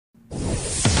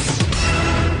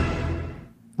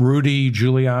Rudy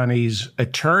Giuliani's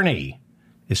attorney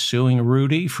is suing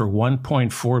Rudy for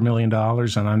 $1.4 million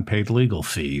on unpaid legal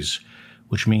fees,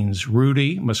 which means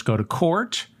Rudy must go to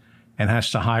court and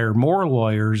has to hire more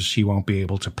lawyers he won't be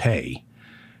able to pay.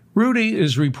 Rudy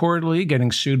is reportedly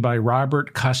getting sued by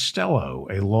Robert Costello,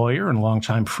 a lawyer and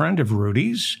longtime friend of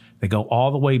Rudy's. They go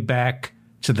all the way back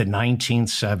to the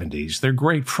 1970s. They're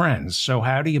great friends. So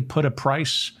how do you put a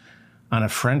price on a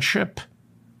friendship?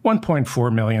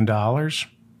 $1.4 million.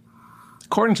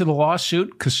 According to the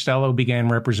lawsuit, Costello began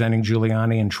representing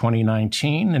Giuliani in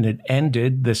 2019, and it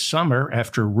ended this summer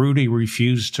after Rudy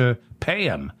refused to pay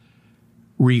him.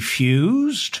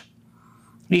 Refused?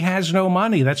 He has no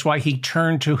money. That's why he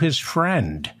turned to his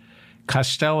friend.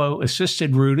 Costello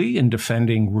assisted Rudy in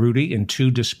defending Rudy in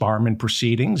 2 disbarment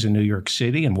proceedings in New York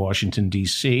City and Washington,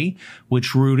 D.C.,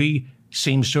 which Rudy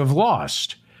seems to have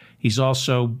lost. He's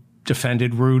also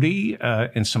defended Rudy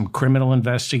in some criminal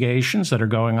investigations that are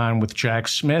going on with Jack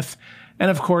Smith,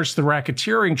 and, of course, the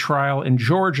racketeering trial in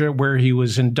Georgia where he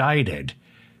was indicted.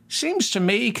 Seems to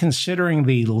me, considering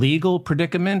the legal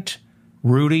predicament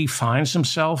Rudy finds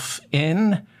himself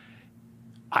in,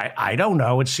 I don't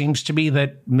know. It seems to me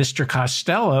that Mr.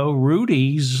 Costello,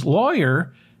 Rudy's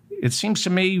lawyer, it seems to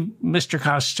me Mr.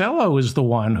 Costello is the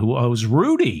one who owes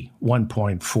Rudy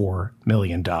 $1.4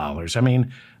 million. I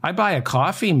mean, I buy a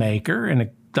coffee maker and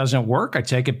it doesn't work. I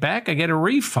take it back. I get a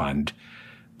refund.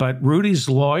 But Rudy's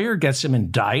lawyer gets him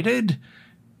indicted,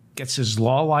 gets his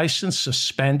law license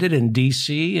suspended in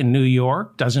D.C. and New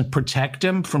York, doesn't protect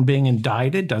him from being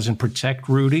indicted, doesn't protect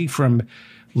Rudy from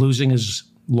losing his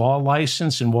law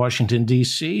license in Washington,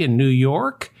 D.C. and New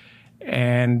York.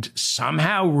 And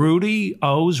somehow Rudy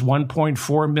owes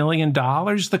 $1.4 million.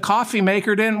 The coffee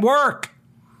maker didn't work.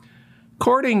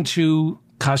 According to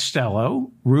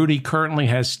Costello, Rudy currently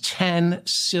has 10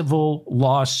 civil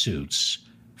lawsuits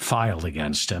filed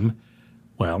against him.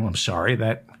 Well, I'm sorry,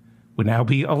 that would now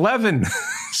be 11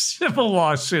 civil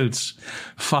lawsuits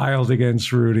filed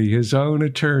against Rudy. His own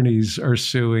attorneys are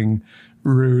suing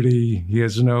Rudy. He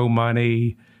has no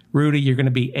money. Rudy, you're going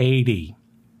to be 80.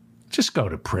 Just go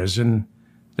to prison.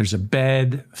 There's a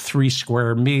bed, 3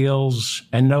 square meals,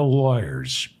 and no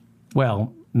lawyers.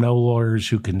 Well, no lawyers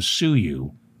who can sue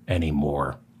you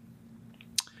anymore.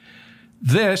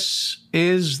 This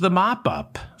is the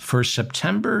mop-up for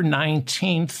September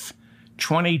 19th,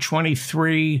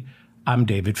 2023. I'm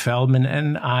David Feldman,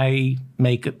 and I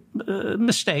make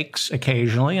mistakes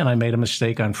occasionally, and I made a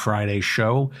mistake on Friday's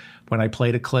show when I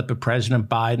played a clip of President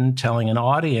Biden telling an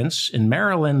audience in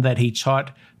Maryland that he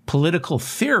taught political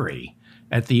theory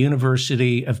at the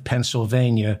University of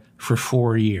Pennsylvania for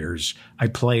 4 years. I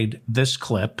played this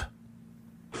clip.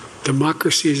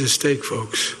 Democracy is at stake,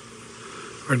 folks.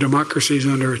 Our democracy is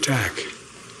under attack,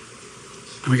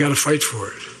 and we got to fight for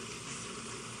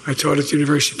it. I taught at the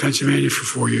University of Pennsylvania for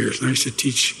 4 years, and I used to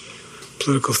teach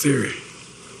political theory.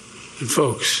 And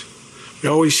folks, we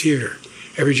always hear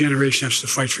every generation has to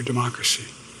fight for democracy.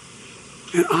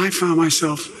 And I found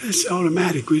myself, it's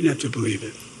automatic. We didn't have to believe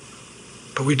it.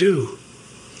 But we do.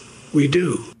 We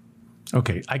do.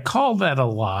 Okay, I call that a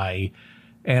lie,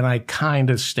 and I kind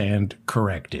of stand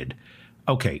corrected.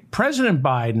 Okay, President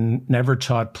Biden never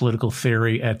taught political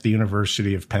theory at the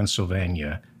University of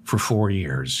Pennsylvania for 4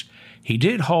 years. He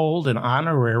did hold an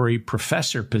honorary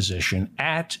professor position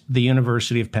at the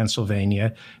University of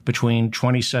Pennsylvania between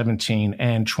 2017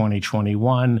 and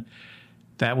 2021.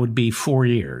 That would be 4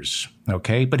 years,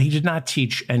 okay? But he did not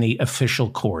teach any official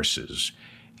courses.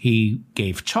 He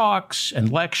gave talks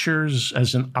and lectures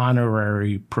as an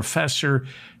honorary professor.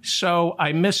 So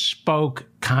I misspoke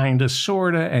kind of,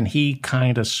 sort of, and he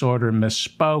kind of, sort of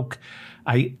misspoke.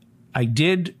 I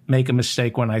did make a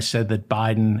mistake when I said that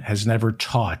Biden has never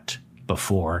taught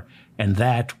before, and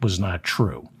that was not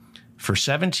true. For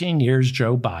 17 years,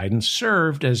 Joe Biden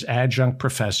served as adjunct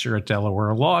professor at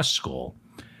Delaware Law School.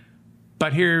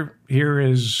 But here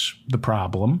is the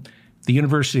problem. The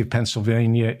University of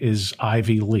Pennsylvania is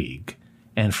Ivy League.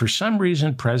 And for some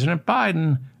reason, President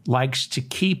Biden likes to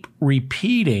keep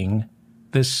repeating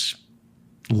this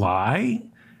lie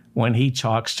when he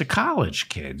talks to college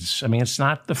kids. I mean, it's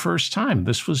not the first time.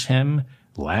 This was him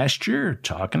last year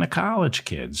talking to college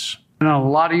kids. On a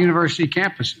lot of university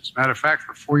campuses. Matter of fact,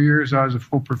 for 4 years, I was a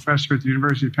full professor at the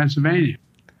University of Pennsylvania.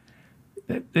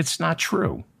 It's not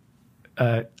true.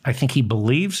 I think he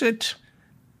believes it.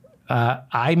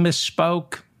 I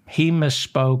misspoke. He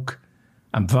misspoke.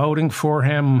 I'm voting for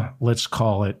him. Let's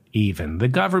call it even. The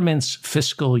government's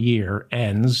fiscal year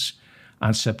ends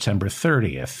on September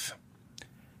 30th.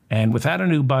 And without a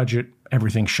new budget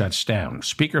everything shuts down.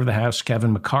 Speaker of the House,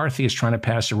 Kevin McCarthy, is trying to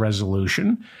pass a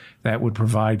resolution that would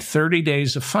provide 30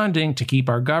 days of funding to keep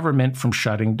our government from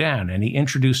shutting down. And he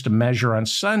introduced a measure on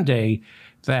Sunday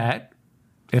that,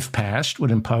 if passed,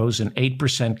 would impose an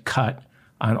 8% cut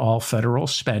on all federal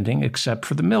spending except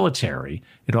for the military.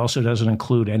 It also doesn't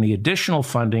include any additional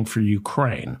funding for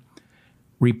Ukraine.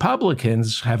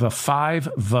 Republicans have a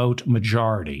 5-vote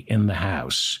majority in the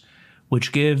House,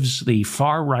 which gives the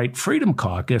far-right Freedom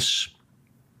Caucus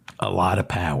a lot of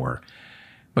power.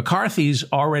 McCarthy's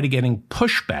already getting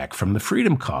pushback from the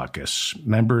Freedom Caucus.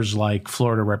 Members like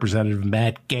Florida Representative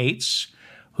Matt Gaetz,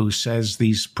 who says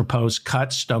these proposed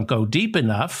cuts don't go deep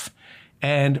enough,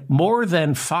 and more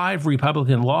than 5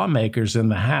 Republican lawmakers in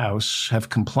the House have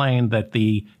complained that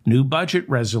the new budget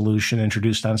resolution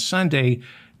introduced on Sunday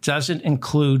doesn't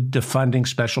include defunding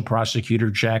Special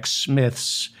Prosecutor Jack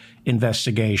Smith's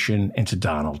investigation into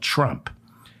Donald Trump.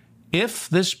 If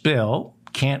this bill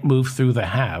can't move through the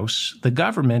House, the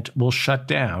government will shut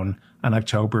down on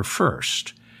October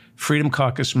 1st. Freedom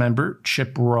Caucus member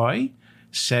Chip Roy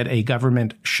said a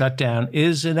government shutdown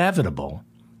is inevitable.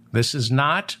 This is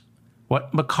not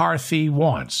what McCarthy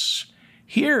wants.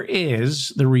 Here is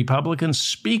the Republican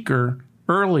speaker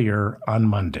earlier on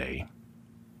Monday.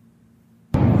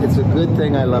 It's a good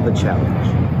thing I love a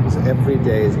challenge, because every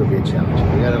day is going to be a challenge.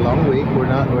 We got a long week. We're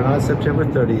not September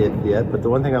 30th yet, but the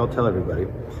one thing I'll tell everybody,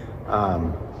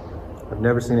 I've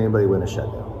never seen anybody win a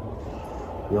shutdown.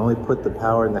 You only put the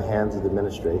power in the hands of the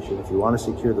administration. If you want to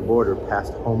secure the border, pass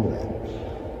Homeland.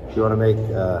 If you want to make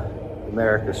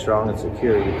America strong and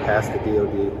secure, you pass the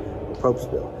DOD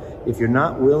appropriations bill. If you're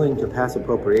not willing to pass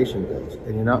appropriation bills,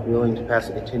 and you're not willing to pass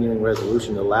a continuing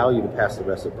resolution to allow you to pass the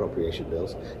rest of appropriation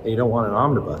bills, and you don't want an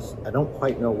omnibus, I don't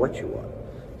quite know what you want.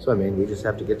 So, we just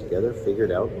have to get together, figure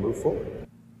it out, and move forward.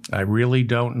 I really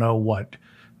don't know what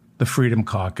the Freedom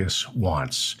Caucus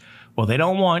wants. Well, they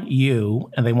don't want you,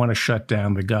 and they want to shut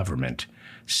down the government.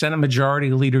 Senate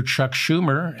Majority Leader Chuck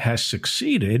Schumer has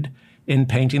succeeded in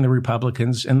painting the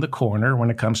Republicans in the corner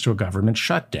when it comes to a government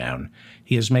shutdown.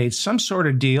 He has made some sort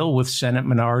of deal with Senate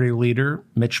Minority Leader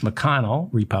Mitch McConnell,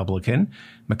 Republican.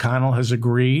 McConnell has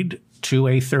agreed to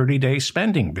a 30-day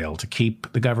spending bill to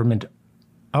keep the government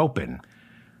open.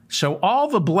 So all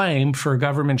the blame for a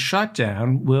government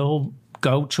shutdown will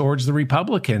go towards the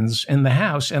Republicans in the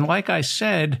House. And like I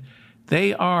said,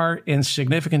 they are in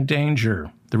significant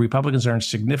danger. The Republicans are in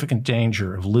significant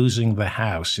danger of losing the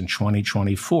House in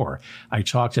 2024. I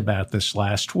talked about this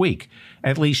last week.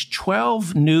 At least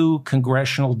 12 new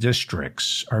congressional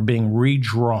districts are being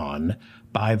redrawn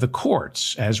by the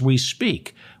courts as we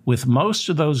speak, with most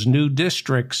of those new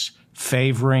districts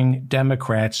favoring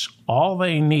Democrats. All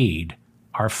they need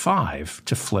are 5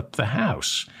 to flip the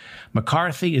House.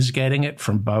 McCarthy is getting it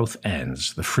from both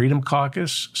ends. The Freedom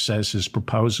Caucus says his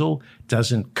proposal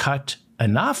doesn't cut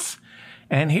enough.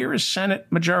 And here is Senate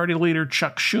Majority Leader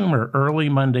Chuck Schumer early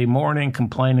Monday morning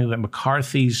complaining that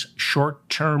McCarthy's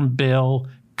short-term bill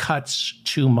cuts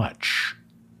too much.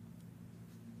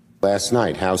 Last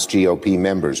night, House GOP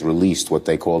members released what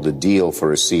they called a deal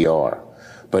for a CR,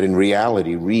 but in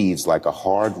reality reads like a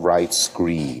hard right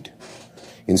screed.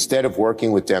 Instead of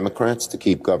working with Democrats to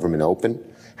keep government open,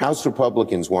 House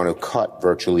Republicans want to cut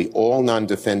virtually all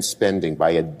non-defense spending by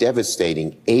a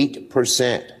devastating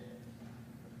 8%.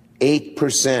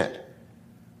 8%.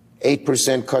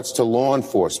 8% cuts to law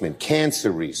enforcement,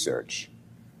 cancer research,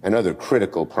 and other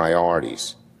critical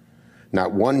priorities.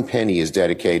 Not one penny is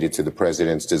dedicated to the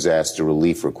president's disaster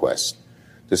relief request,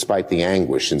 despite the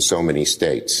anguish in so many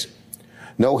states.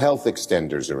 No health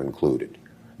extenders are included.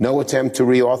 No attempt to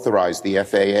reauthorize the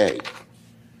FAA.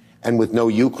 And with no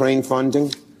Ukraine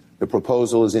funding, the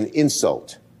proposal is an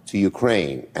insult to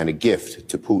Ukraine and a gift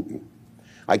to Putin.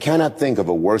 I cannot think of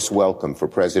a worse welcome for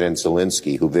President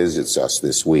Zelensky, who visits us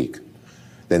this week,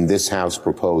 than this House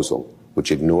proposal,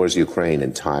 which ignores Ukraine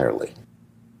entirely.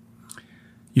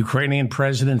 Ukrainian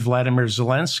President Vladimir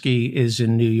Zelensky is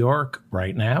in New York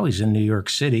right now. He's in New York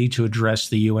City to address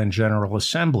the UN General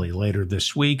Assembly later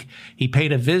this week. He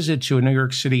paid a visit to a New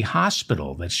York City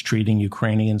hospital that's treating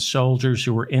Ukrainian soldiers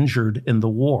who were injured in the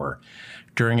war.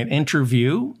 During an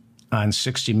interview on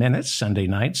 60 Minutes Sunday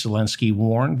night, Zelensky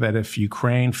warned that if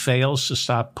Ukraine fails to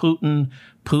stop Putin,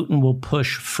 Putin will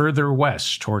push further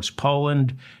west towards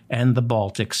Poland and the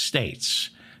Baltic states.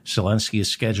 Zelensky is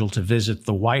scheduled to visit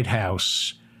the White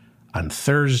House on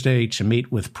Thursday to meet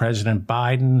with President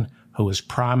Biden, who has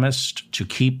promised to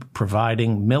keep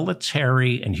providing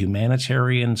military and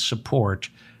humanitarian support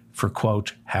for,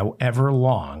 quote, however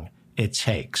long it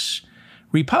takes.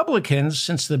 Republicans,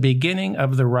 since the beginning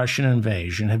of the Russian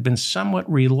invasion, have been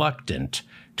somewhat reluctant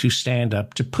to stand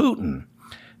up to Putin.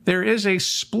 There is a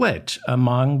split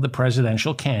among the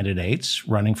presidential candidates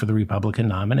running for the Republican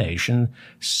nomination.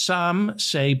 Some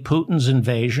say Putin's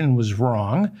invasion was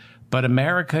wrong, but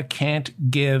America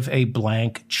can't give a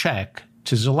blank check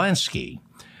to Zelensky.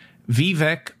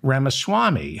 Vivek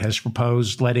Ramaswamy has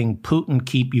proposed letting Putin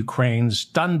keep Ukraine's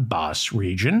Donbas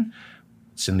region.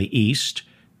 It's in the east.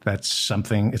 It's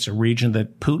a region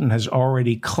that Putin has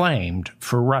already claimed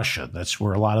for Russia. That's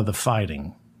where a lot of the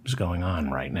fighting is going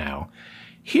on right now.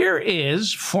 Here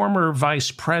is former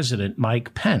Vice President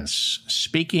Mike Pence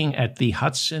speaking at the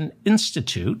Hudson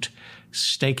Institute,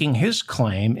 staking his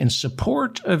claim in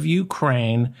support of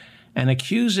Ukraine and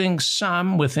accusing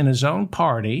some within his own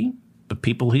party, the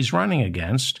people he's running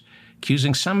against,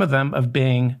 accusing some of them of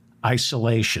being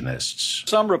isolationists.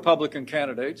 Some Republican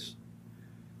candidates,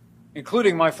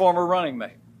 including my former running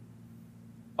mate,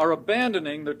 are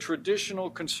abandoning the traditional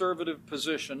conservative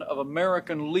position of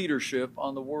American leadership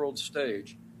on the world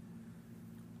stage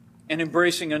and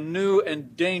embracing a new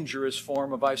and dangerous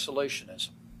form of isolationism.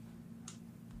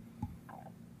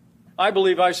 I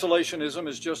believe isolationism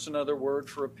is just another word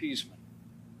for appeasement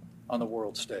on the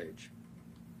world stage,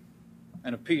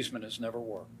 and appeasement has never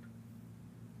worked.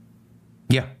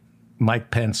 Yeah, Mike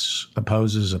Pence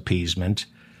opposes appeasement,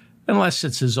 unless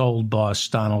it's his old boss,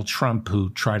 Donald Trump, who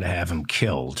tried to have him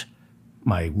killed,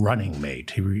 my running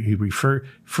mate. He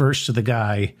refers to the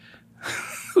guy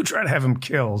who tried to have him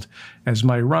killed as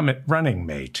my running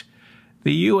mate.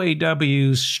 The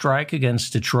UAW's strike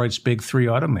against Detroit's big three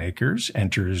automakers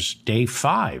enters day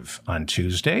 5 on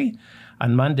Tuesday.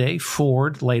 On Monday,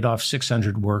 Ford laid off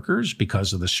 600 workers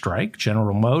because of the strike.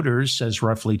 General Motors says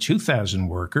roughly 2,000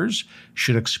 workers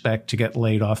should expect to get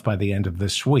laid off by the end of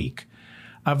this week.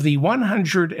 Of the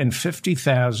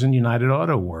 150,000 United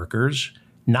Auto workers,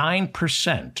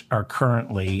 9% are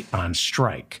currently on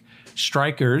strike.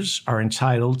 Strikers are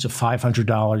entitled to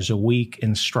 $500 a week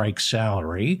in strike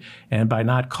salary, and by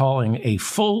not calling a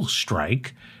full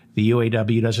strike, the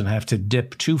UAW doesn't have to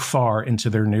dip too far into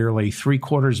their nearly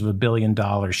 $750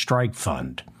 million strike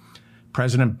fund.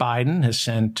 President Biden has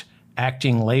sent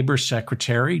Acting Labor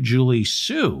Secretary Julie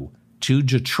Su to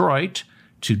Detroit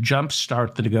to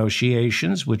jumpstart the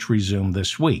negotiations, which resume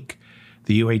this week.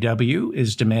 The UAW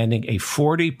is demanding a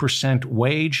 40%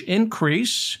 wage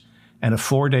increase and a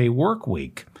 4-day work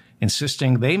week,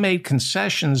 insisting they made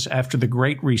concessions after the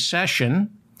Great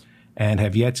Recession and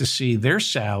have yet to see their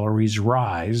salaries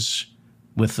rise.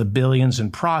 With the billions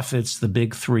in profits, the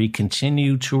big three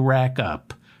continue to rack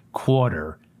up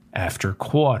quarter after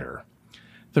quarter.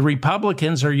 The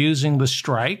Republicans are using the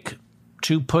strike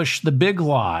to push the big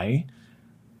lie,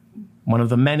 one of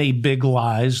the many big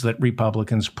lies that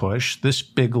Republicans push. This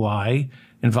big lie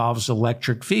involves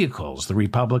electric vehicles. The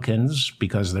Republicans,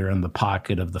 because they're in the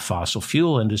pocket of the fossil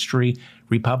fuel industry,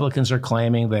 Republicans are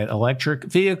claiming that electric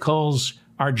vehicles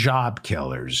are job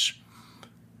killers.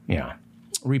 Yeah.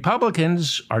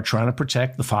 Republicans are trying to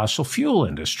protect the fossil fuel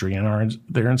industry, and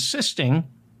they're insisting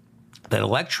that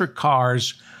electric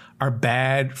cars are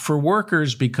bad for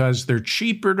workers because they're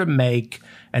cheaper to make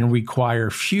and require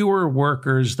fewer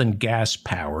workers than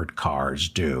gas-powered cars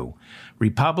do.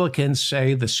 Republicans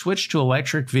say the switch to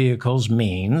electric vehicles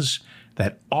means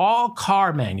that all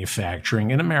car manufacturing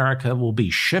in America will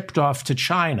be shipped off to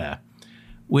China,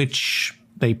 which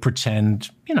they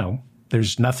pretend,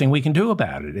 there's nothing we can do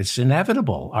about it. It's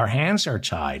inevitable. Our hands are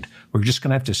tied. We're just going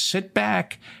to have to sit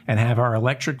back and have our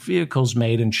electric vehicles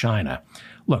made in China.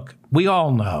 Look, we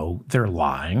all know they're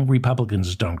lying.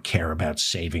 Republicans don't care about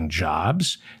saving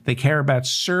jobs. They care about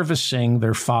servicing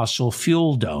their fossil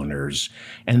fuel donors.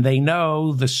 And they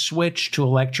know the switch to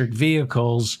electric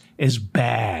vehicles is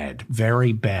bad,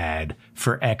 very bad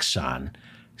for Exxon.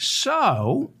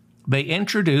 So they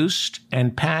introduced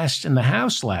and passed in the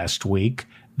House last week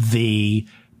the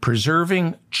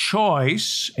Preserving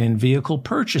Choice in Vehicle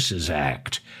Purchases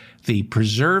Act. The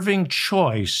Preserving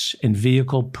Choice in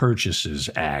Vehicle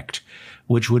Purchases Act,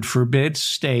 which would forbid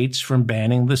states from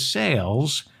banning the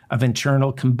sales of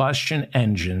internal combustion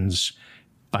engines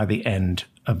by the end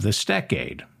of this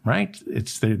decade, right?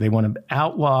 They want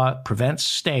to prevent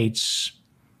states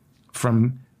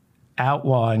from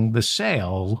outlawing the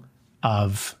sale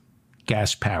of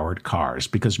gas-powered cars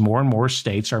because more and more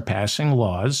states are passing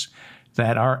laws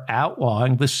that are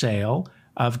outlawing the sale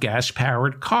of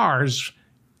gas-powered cars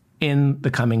in the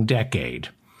coming decade.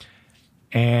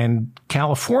 And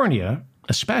California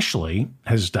especially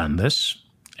has done this.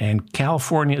 And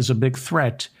California is a big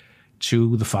threat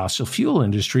to the fossil fuel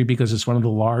industry because it's one of the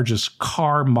largest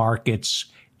car markets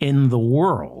in the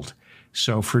world.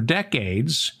 So for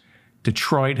decades,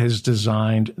 Detroit has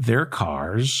designed their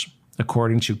cars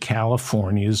according to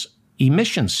California's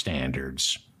emission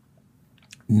standards.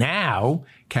 Now,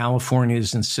 California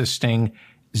is insisting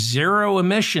zero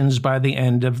emissions by the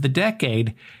end of the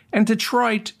decade, and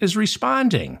Detroit is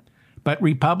responding. But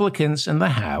Republicans in the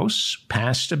House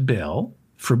passed a bill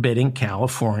forbidding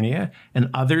California and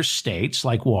other states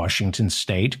like Washington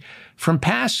State from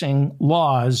passing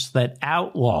laws that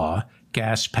outlaw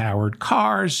gas-powered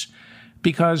cars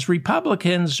because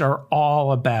Republicans are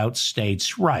all about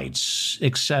states' rights,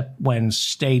 except when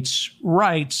states'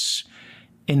 rights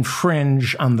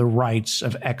infringe on the rights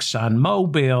of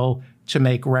ExxonMobil to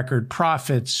make record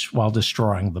profits while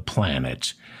destroying the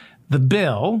planet. The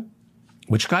bill,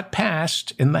 which got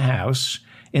passed in the House,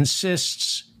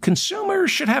 insists consumers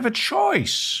should have a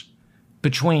choice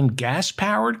between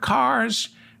gas-powered cars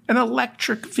and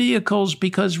electric vehicles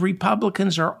because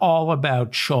Republicans are all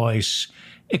about choice,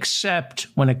 except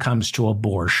when it comes to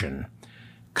abortion.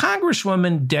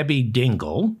 Congresswoman Debbie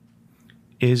Dingell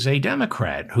is a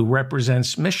Democrat who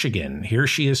represents Michigan. Here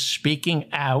she is speaking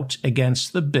out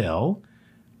against the bill,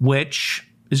 which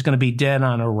is going to be dead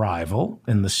on arrival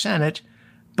in the Senate.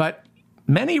 But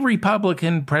many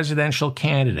Republican presidential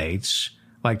candidates,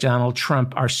 like Donald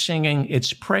Trump, are singing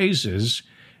its praises.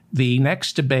 The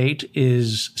next debate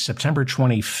is September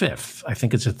 25th. I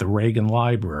think it's at the Reagan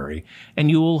Library. And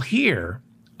you will hear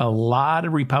a lot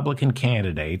of Republican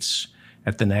candidates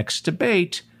at the next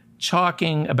debate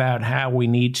talking about how we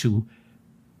need to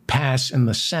pass in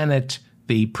the Senate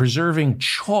the Preserving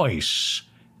Choice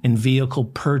in Vehicle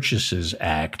Purchases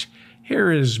Act.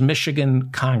 Here is Michigan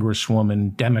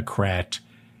Congresswoman Democrat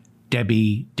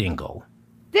Debbie Dingell.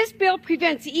 This bill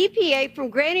prevents EPA from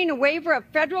granting a waiver of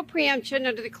federal preemption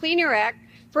under the Clean Air Act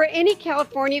for any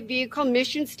California vehicle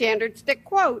emission standards that,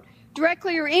 quote,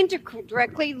 directly or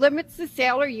indirectly limits the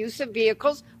sale or use of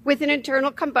vehicles with an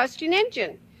internal combustion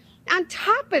engine. On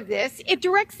top of this, it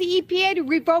directs the EPA to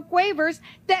revoke waivers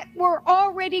that were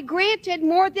already granted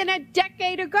more than a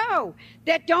decade ago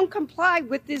that don't comply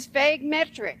with this vague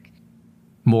metric.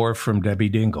 More from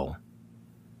Debbie Dingell.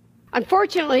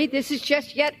 Unfortunately, this is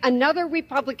just yet another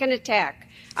Republican attack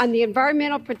on the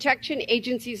Environmental Protection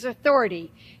Agency's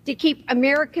authority to keep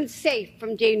Americans safe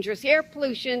from dangerous air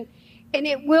pollution, and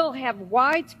it will have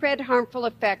widespread harmful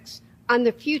effects on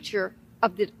the future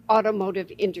of the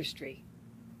automotive industry.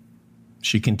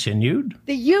 She continued.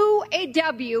 The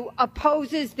UAW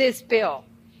opposes this bill.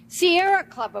 Sierra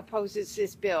Club opposes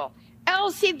this bill.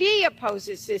 LCV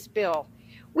opposes this bill.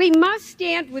 We must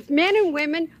stand with men and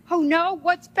women who know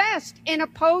what's best and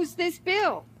oppose this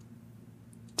bill.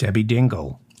 Debbie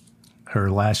Dingell,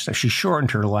 she shortened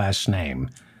her last name.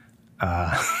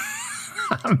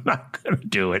 I'm not going to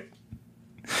do it.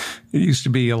 It used to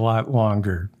be a lot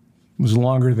longer. It was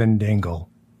longer than Dingell.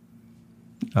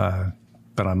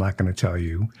 But I'm not going to tell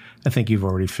you. I think you've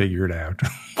already figured out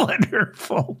what her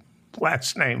full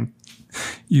last name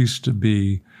used to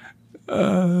be.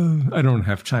 I don't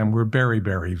have time. We're very,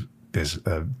 very busy.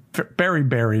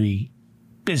 Very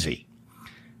busy.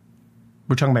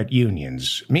 We're talking about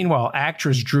unions. Meanwhile,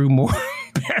 actress Drew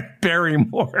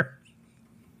Barrymore.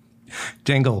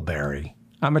 Dingleberry.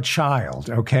 I'm a child,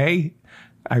 okay?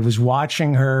 I was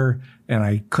watching her, and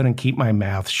I couldn't keep my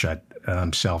mouth shut.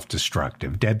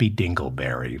 Self-destructive. Debbie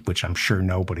Dingleberry, which I'm sure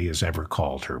nobody has ever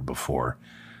called her before,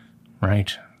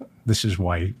 right? This is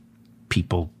why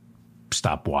people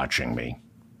stop watching me,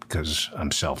 because I'm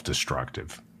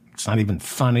self-destructive. It's not even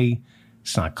funny.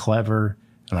 It's not clever.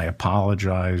 And I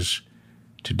apologize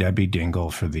to Debbie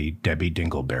Dingell for the Debbie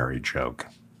Dingleberry joke.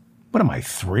 What am I,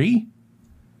 3?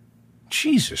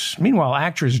 Jesus. Meanwhile,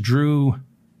 actress Drew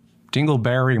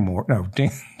Dingleberry-Moore,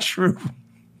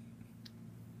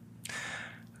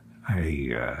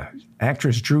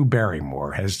 actress Drew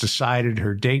Barrymore has decided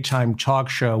her daytime talk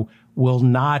show will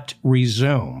not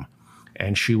resume,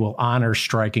 and she will honor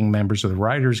striking members of the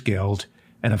Writers Guild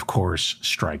and, of course,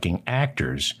 striking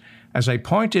actors. As I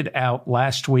pointed out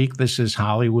last week, this is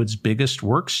Hollywood's biggest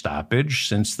work stoppage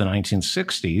since the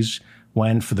 1960s,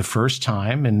 when, for the first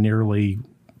time in nearly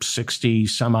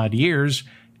 60-some-odd years,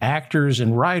 actors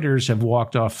and writers have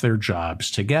walked off their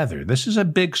jobs together. This is a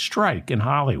big strike in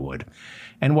Hollywood.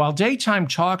 And while daytime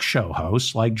talk show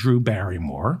hosts like Drew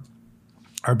Barrymore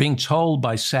are being told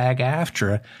by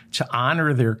SAG-AFTRA to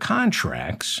honor their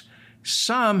contracts,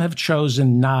 some have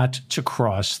chosen not to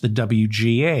cross the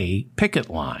WGA picket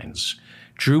lines.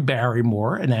 Drew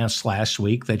Barrymore announced last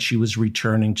week that she was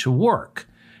returning to work.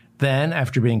 Then,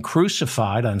 after being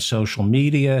crucified on social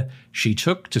media, she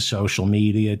took to social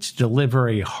media to deliver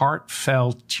a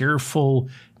heartfelt, tearful,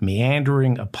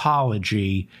 meandering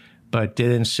apology, but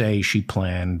didn't say she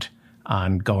planned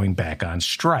on going back on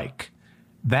strike.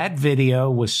 That video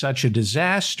was such a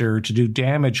disaster. To do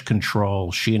damage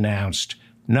control, she announced,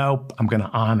 nope, I'm going to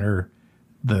honor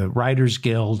the Writers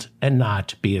Guild and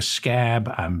not be a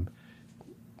scab.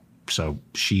 So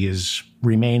she is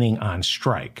remaining on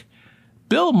strike.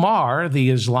 Bill Maher, the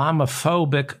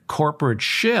Islamophobic corporate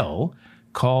shill,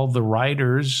 called the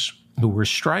writers who are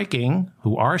striking,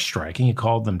 he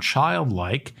called them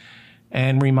childlike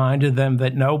and reminded them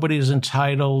that nobody is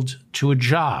entitled to a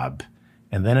job,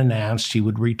 and then announced he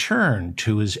would return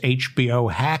to his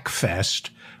HBO hackfest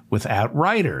without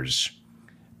writers.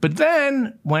 But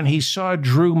then, when he saw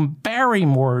Drew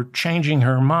Barrymore changing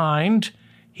her mind,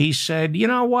 he said, you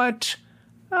know what?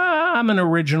 I'm an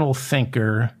original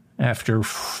thinker after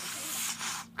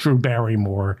Drew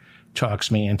Barrymore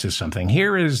talks me into something.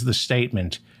 Here is the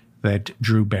statement that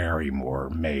Drew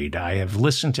Barrymore made. I have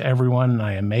listened to everyone, and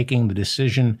I am making the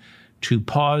decision to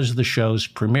pause the show's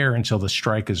premiere until the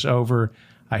strike is over.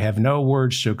 I have no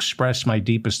words to express my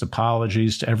deepest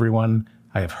apologies to everyone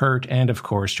I have hurt, and of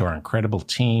course to our incredible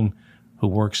team who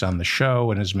works on the show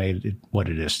and has made it what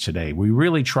it is today. We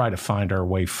really try to find our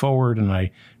way forward, and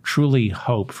I truly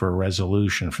hope for a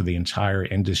resolution for the entire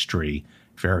industry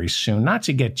very soon. Not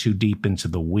to get too deep into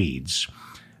the weeds,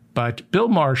 but Bill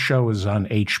Maher's show is on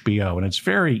HBO, and it's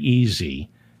very easy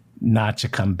not to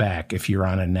come back if you're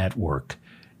on a network.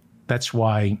 That's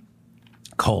why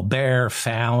Colbert,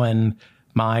 Fallon,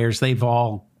 Myers, they've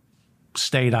all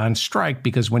stayed on strike,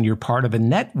 because when you're part of a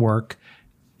network,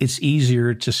 it's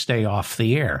easier to stay off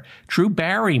the air. Drew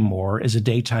Barrymore is a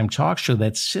daytime talk show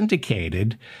that's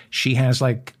syndicated. She has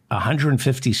like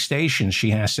 150 stations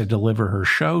she has to deliver her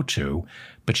show to,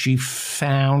 but she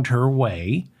found her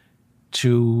way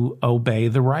to obey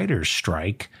the writer's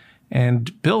strike.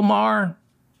 And Bill Maher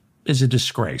is a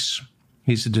disgrace.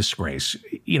 He's a disgrace.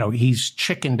 You know, he's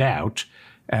chickened out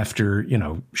after,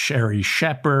 Sherry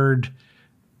Shepherd,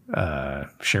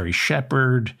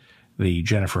 the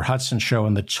Jennifer Hudson Show,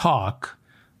 and The Talk.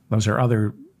 Those are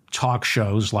other talk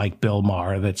shows like Bill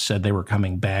Maher that said they were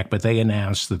coming back, but they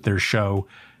announced that their show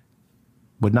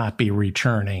would not be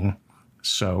returning.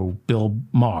 So Bill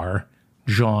Maher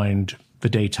joined the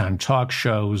daytime talk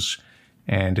shows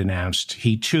and announced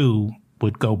he too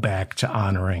would go back to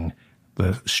honoring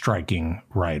the striking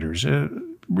writers.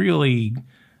 Really,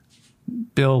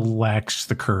 Bill lacks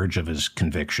the courage of his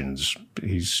convictions.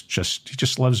 He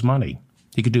just loves money.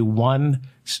 He could do one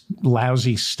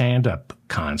lousy stand-up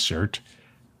concert,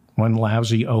 one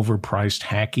lousy, overpriced,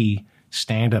 hacky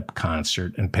stand-up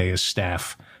concert, and pay his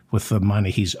staff with the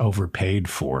money he's overpaid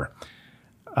for.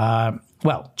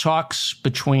 Talks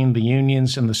between the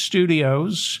unions and the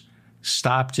studios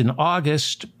stopped in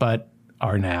August, but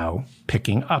are now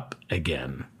picking up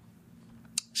again.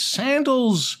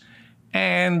 Sandals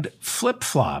and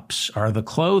flip-flops are the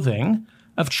clothing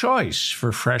of choice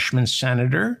for freshman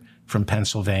senator from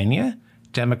Pennsylvania,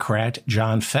 Democrat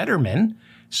John Fetterman.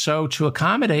 So to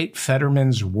accommodate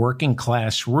Fetterman's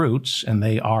working-class roots, and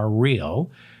they are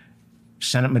real,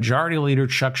 Senate Majority Leader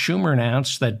Chuck Schumer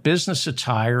announced that business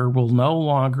attire will no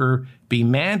longer be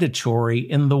mandatory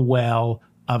in the well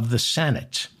of the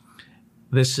Senate.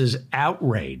 This has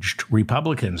outraged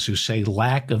Republicans who say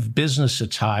lack of business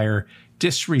attire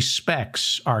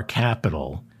disrespects our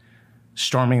Capitol.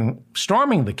 Storming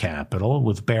the Capitol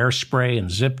with bear spray and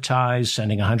zip ties,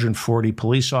 sending 140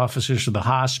 police officers to the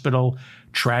hospital,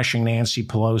 trashing Nancy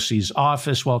Pelosi's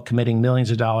office while committing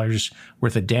millions of dollars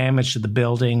worth of damage to the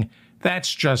building.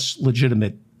 That's just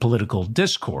legitimate political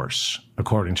discourse,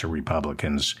 according to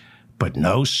Republicans. But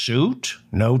no suit,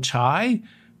 no tie,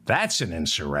 that's an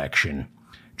insurrection.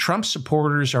 Trump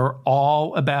supporters are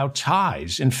all about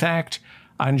ties. In fact,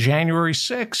 on January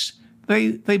 6th,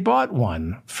 they bought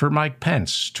one for Mike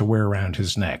Pence to wear around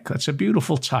his neck. That's a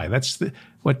beautiful tie. That's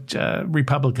what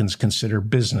Republicans consider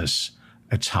business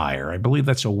attire. I believe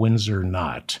that's a Windsor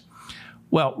knot.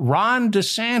 Well, Ron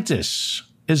DeSantis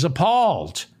is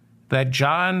appalled that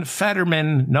John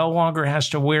Fetterman no longer has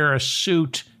to wear a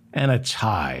suit and a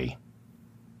tie.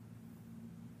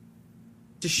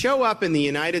 To show up in the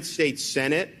United States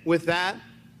Senate with that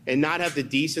and not have the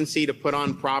decency to put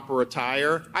on proper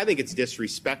attire, I think it's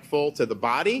disrespectful to the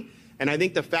body. And I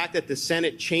think the fact that the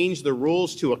Senate changed the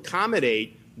rules to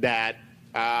accommodate that,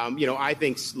 I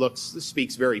think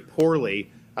speaks very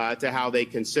poorly to how they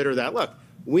consider that. Look,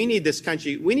 we need this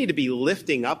country. We need to be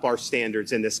lifting up our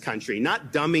standards in this country,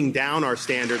 not dumbing down our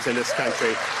standards in this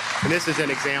country. And this is an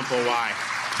example why.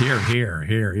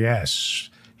 Here, yes.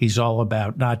 He's all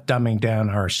about not dumbing down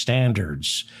our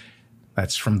standards.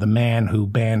 That's from the man who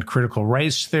banned critical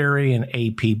race theory and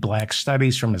AP Black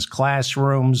Studies from his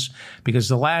classrooms, because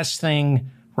the last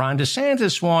thing Ron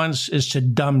DeSantis wants is to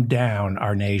dumb down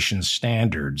our nation's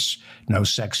standards. No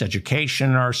sex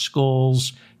education in our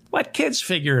schools. Let kids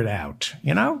figure it out.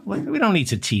 You know, we don't need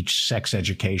to teach sex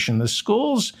education in the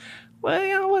schools. Well,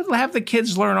 you know, have the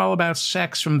kids learn all about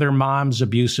sex from their mom's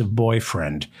abusive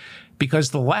boyfriend.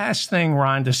 Because the last thing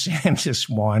Ron DeSantis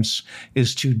wants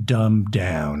is to dumb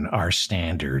down our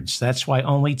standards. That's why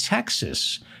only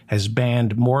Texas has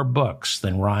banned more books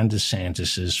than Ron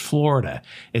DeSantis's Florida.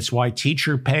 It's why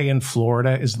teacher pay in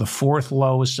Florida is the fourth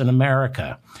lowest in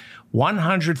America.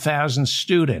 100,000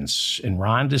 students in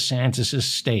Ron DeSantis's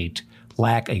state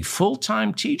lack a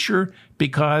full-time teacher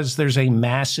because there's a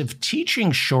massive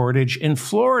teaching shortage in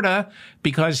Florida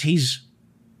because he's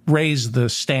raised the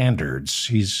standards.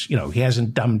 He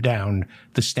hasn't dumbed down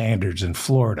the standards in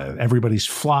Florida. Everybody's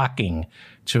flocking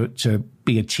to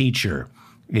be a teacher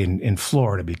in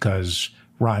Florida because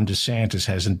Ron DeSantis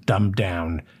hasn't dumbed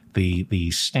down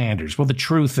the standards. Well, the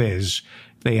truth is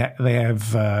they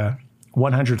have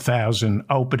 100,000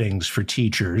 openings for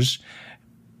teachers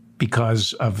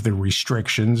because of the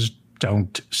restrictions.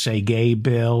 Don't say gay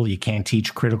bill. You can't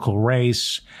teach critical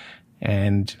race.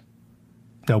 And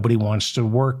nobody wants to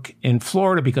work in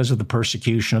Florida because of the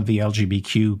persecution of the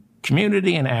LGBTQ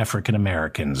community and African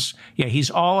Americans. Yeah, he's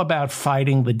all about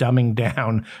fighting the dumbing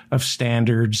down of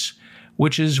standards,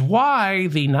 which is why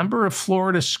the number of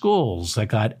Florida schools that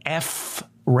got F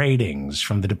ratings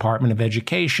from the Department of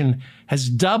Education has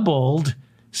doubled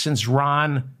since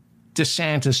Ron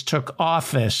DeSantis took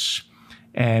office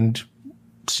and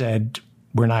said,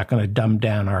 we're not going to dumb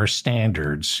down our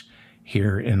standards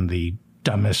here in the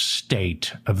dumbest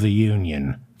state of the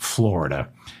union, Florida.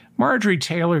 Marjorie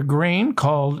Taylor Greene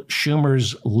called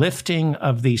Schumer's lifting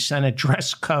of the Senate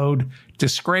dress code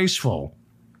disgraceful.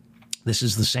 This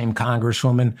is the same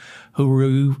Congresswoman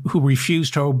who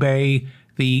refused to obey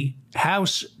the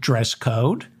House dress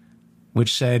code,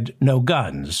 which said no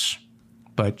guns.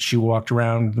 But she walked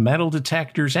around the metal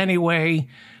detectors anyway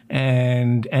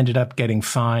and ended up getting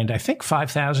fined, I think,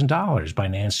 $5,000 by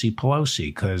Nancy Pelosi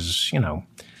because,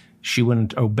 she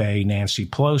wouldn't obey Nancy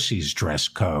Pelosi's dress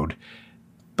code.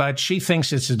 But she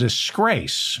thinks it's a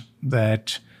disgrace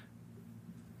that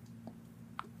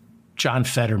John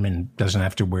Fetterman doesn't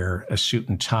have to wear a suit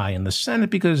and tie in the Senate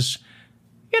because,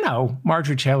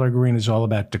 Marjorie Taylor Greene is all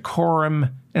about decorum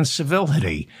and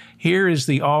civility. Here is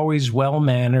the always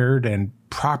well-mannered and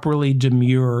properly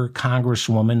demure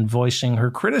Congresswoman voicing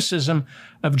her criticism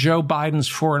of Joe Biden's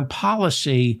foreign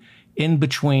policy in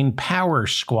between power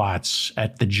squats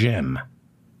at the gym.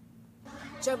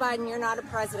 Joe Biden, you're not a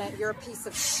president. You're a piece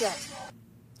of shit.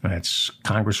 That's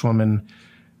Congresswoman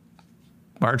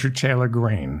Marjorie Taylor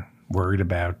Greene, worried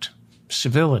about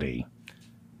civility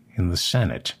in the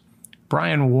Senate.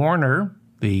 Brian Warner,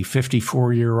 the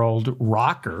 54-year-old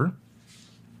rocker,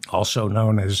 also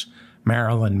known as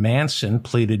Marilyn Manson,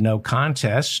 pleaded no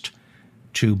contest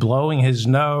to blowing his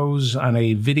nose on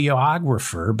a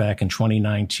videographer back in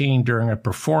 2019 during a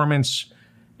performance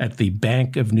at the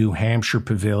Bank of New Hampshire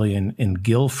Pavilion in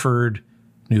Guilford,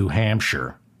 New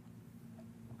Hampshire.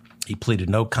 He pleaded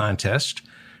no contest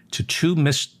to 2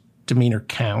 misdemeanor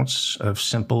counts of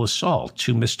simple assault,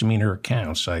 2 misdemeanor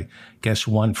counts, I guess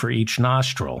 1 for each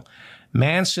nostril.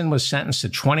 Manson was sentenced to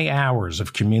 20 hours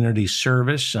of community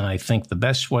service, and I think the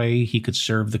best way he could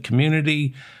serve the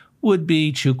community would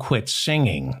be to quit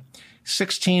singing.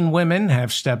 16 women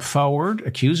have stepped forward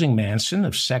accusing Manson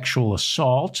of sexual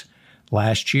assault.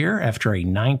 Last year, after a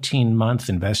 19-month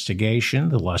investigation,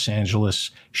 the Los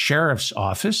Angeles Sheriff's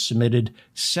Office submitted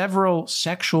several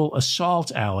sexual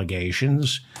assault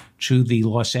allegations to the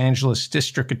Los Angeles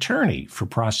District Attorney for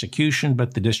prosecution,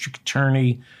 but the District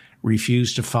Attorney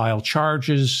refused to file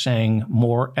charges, saying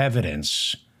more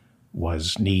evidence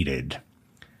was needed.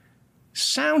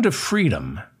 Sound of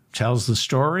Freedom tells the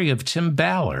story of Tim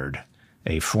Ballard,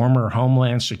 a former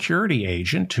Homeland Security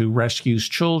agent who rescues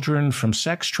children from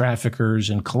sex traffickers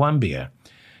in Colombia.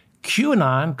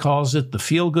 QAnon calls it the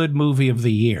feel-good movie of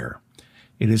the year.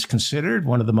 It is considered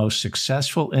one of the most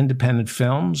successful independent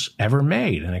films ever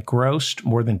made, and it grossed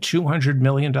more than $200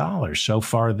 million so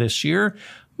far this year.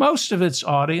 Most of its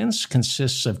audience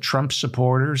consists of Trump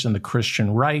supporters and the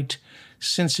Christian right,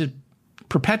 since it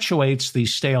perpetuates the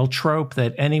stale trope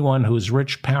that anyone who is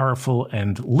rich, powerful,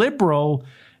 and liberal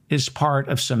is part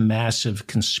of some massive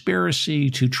conspiracy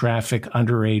to traffic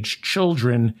underage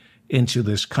children into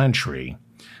this country.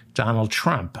 Donald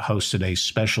Trump hosted a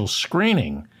special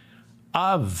screening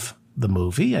of the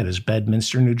movie at his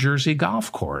Bedminster, New Jersey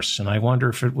golf course, and I wonder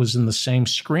if it was in the same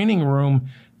screening room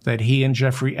that he and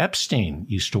Jeffrey Epstein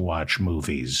used to watch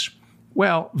movies.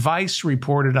 Well, Vice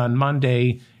reported on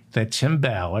Monday that Tim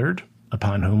Ballard,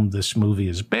 upon whom this movie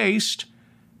is based,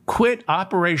 quit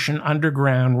Operation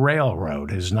Underground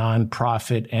Railroad, his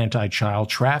nonprofit anti-child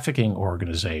trafficking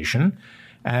organization,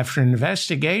 after an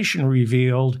investigation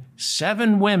revealed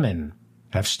 7 women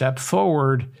have stepped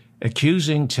forward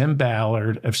accusing Tim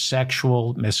Ballard of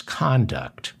sexual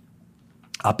misconduct.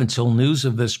 Up until news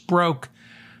of this broke,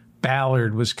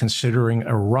 Ballard was considering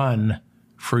a run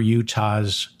for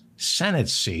Utah's Senate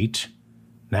seat.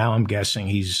 Now I'm guessing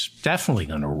he's definitely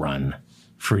going to run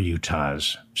for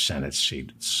Utah's Senate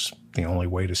seat. It's the only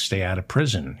way to stay out of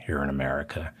prison here in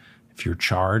America. If you're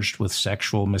charged with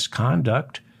sexual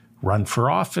misconduct, run for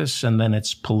office, and then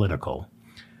it's political.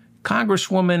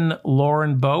 Congresswoman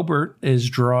Lauren Boebert is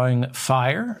drawing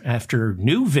fire after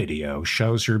new video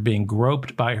shows her being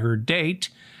groped by her date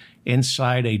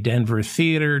inside a Denver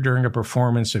theater during a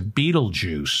performance of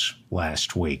Beetlejuice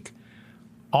last week.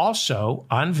 Also,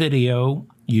 on video,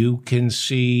 you can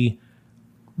see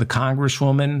the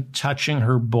Congresswoman touching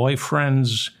her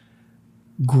boyfriend's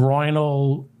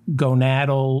groinal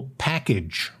gonadal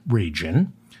package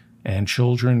region, and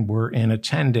children were in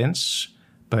attendance.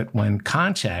 But when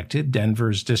contacted,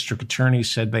 Denver's district attorney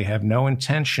said they have no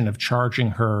intention of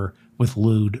charging her with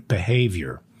lewd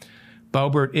behavior.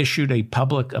 Boebert issued a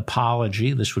public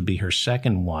apology. This would be her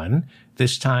second one,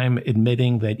 this time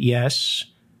admitting that, yes,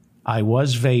 I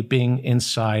was vaping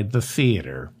inside the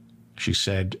theater. She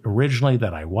said originally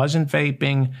that I wasn't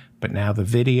vaping, but now the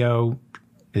video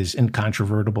is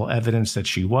incontrovertible evidence that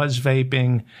she was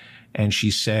vaping. And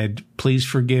she said, please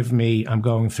forgive me, I'm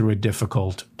going through a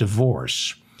difficult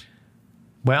divorce.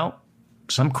 Well,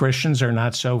 some Christians are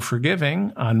not so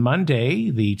forgiving. On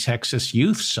Monday, the Texas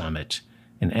Youth Summit,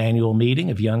 an annual meeting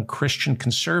of young Christian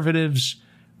conservatives,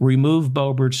 removed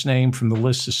Boebert's name from the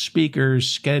list of speakers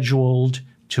scheduled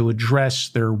to address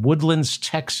their Woodlands,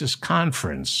 Texas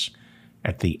conference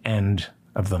at the end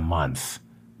of the month.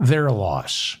 Their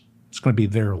loss. It's going to be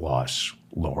their loss,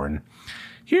 Lauren.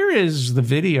 Here is the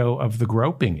video of the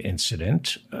groping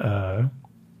incident.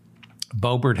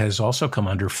 Boebert has also come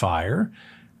under fire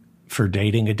for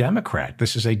dating a Democrat.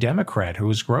 This is a Democrat who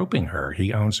is groping her.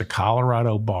 He owns a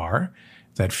Colorado bar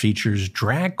that features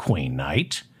drag queen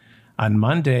night. On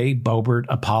Monday, Boebert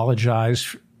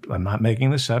apologized. I'm not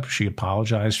making this up. She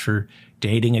apologized for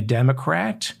dating a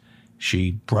Democrat.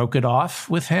 She broke it off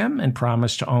with him and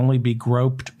promised to only be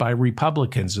groped by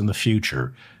Republicans in the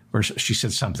future. Or she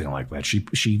said something like that.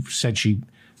 She said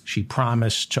she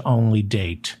promised to only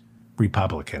date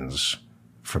Republicans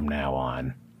from now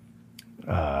on.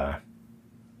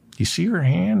 You see her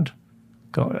hand?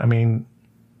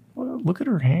 Look at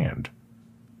her hand.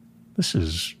 This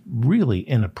is really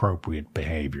inappropriate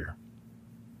behavior.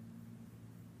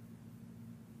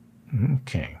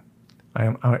 Okay.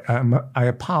 I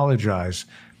apologize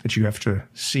that you have to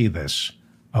see this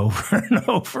over and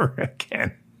over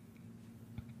again.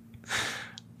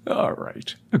 All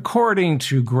right. According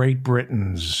to Great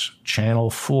Britain's Channel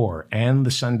 4 and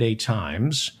the Sunday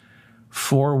Times,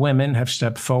 4 women have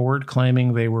stepped forward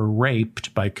claiming they were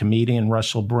raped by comedian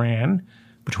Russell Brand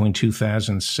between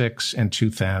 2006 and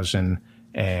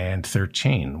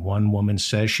 2013. One woman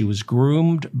says she was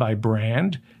groomed by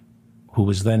Brand, who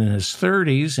was then in his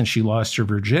 30s, and she lost her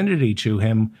virginity to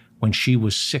him when she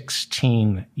was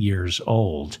 16 years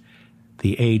old.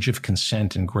 The age of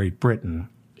consent in Great Britain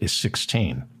is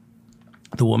 16.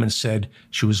 The woman said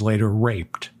she was later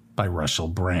raped by Russell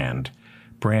Brand.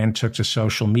 Brand took to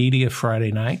social media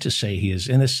Friday night to say he is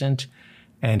innocent,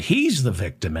 and he's the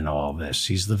victim in all this.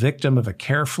 He's the victim of a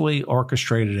carefully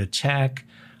orchestrated attack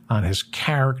on his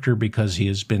character because he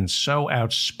has been so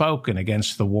outspoken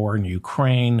against the war in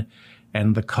Ukraine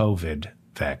and the COVID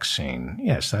vaccine.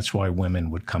 Yes, that's why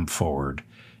women would come forward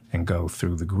and go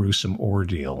through the gruesome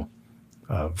ordeal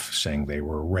of saying they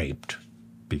were raped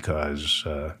because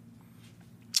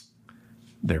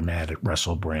they're mad at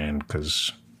Russell Brand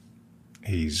because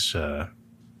he's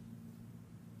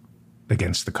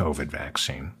against the COVID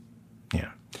vaccine.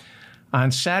 Yeah. On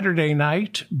Saturday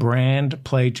night, Brand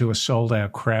played to a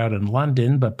sold-out crowd in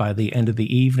London, but by the end of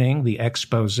the evening, the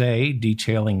expose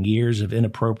detailing years of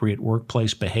inappropriate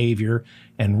workplace behavior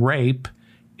and rape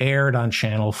aired on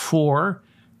Channel 4.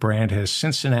 Brand has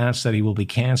since announced that he will be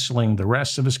canceling the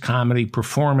rest of his comedy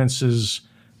performances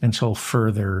until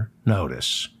further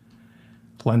notice.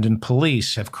 London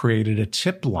police have created a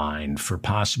tip line for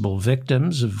possible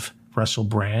victims of Russell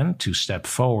Brand to step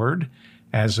forward.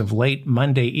 As of late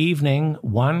Monday evening,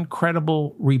 one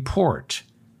credible report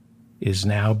is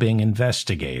now being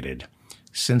investigated.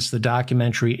 Since the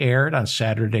documentary aired on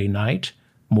Saturday night,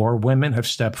 more women have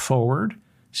stepped forward,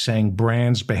 saying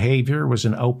Brand's behavior was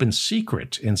an open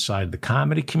secret inside the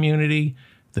comedy community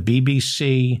the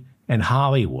BBC, and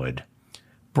Hollywood.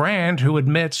 Brand, who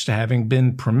admits to having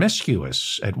been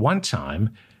promiscuous at one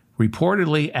time,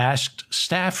 reportedly asked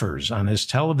staffers on his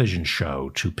television show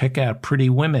to pick out pretty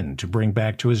women to bring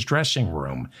back to his dressing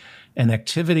room, an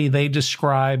activity they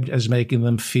described as making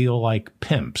them feel like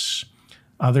pimps.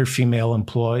 Other female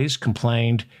employees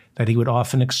complained that he would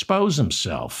often expose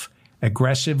himself,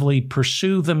 aggressively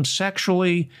pursue them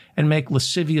sexually, and make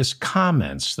lascivious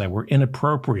comments that were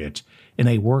inappropriate in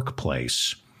a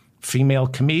workplace. Female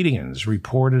comedians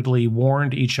reportedly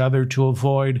warned each other to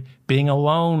avoid being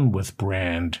alone with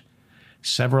Brand.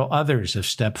 Several others have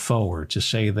stepped forward to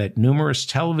say that numerous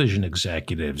television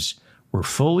executives were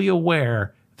fully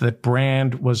aware that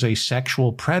Brand was a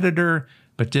sexual predator,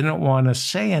 but didn't want to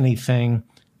say anything,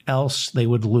 else they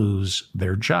would lose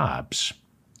their jobs.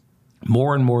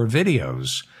 More and more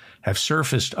videos have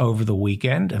surfaced over the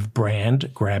weekend of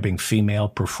Brand grabbing female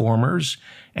performers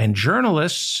and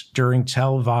journalists during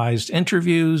televised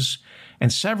interviews,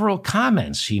 and several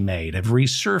comments he made have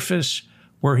resurfaced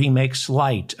where he makes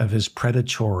light of his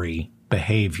predatory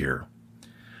behavior.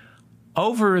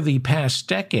 Over the past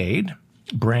decade,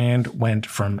 Brand went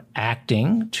from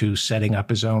acting to setting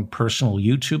up his own personal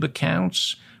YouTube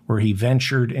accounts, where he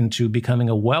ventured into becoming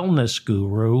a wellness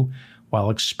guru while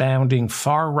expounding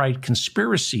far-right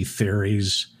conspiracy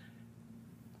theories,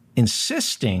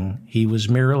 insisting he was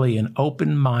merely an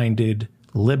open-minded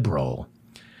liberal.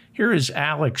 Here is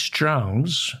Alex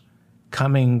Jones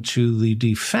coming to the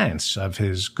defense of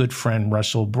his good friend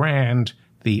Russell Brand,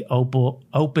 the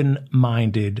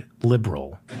open-minded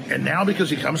liberal. And now because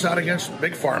he comes out against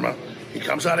Big Pharma, he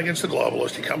comes out against the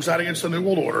globalists, he comes out against the New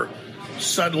World Order,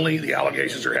 suddenly the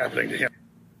allegations are happening to him.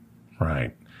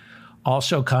 Right.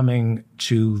 Also coming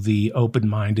to the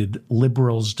open-minded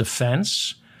liberals'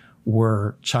 defense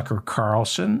were Tucker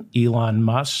Carlson, Elon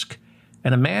Musk,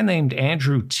 and a man named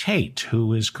Andrew Tate,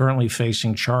 who is currently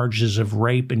facing charges of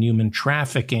rape and human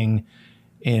trafficking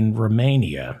in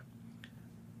Romania.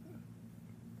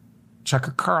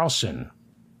 Tucker Carlson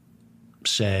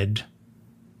said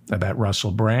about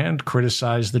Russell Brand,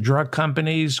 criticized the drug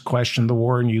companies, questioned the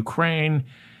war in Ukraine,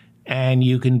 and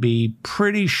you can be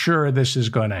pretty sure this is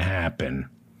going to happen.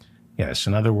 Yes,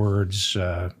 in other words,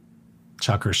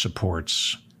 Tucker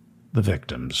supports the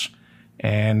victims.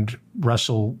 And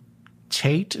Russell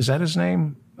Tate, is that his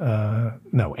name?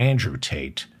 No, Andrew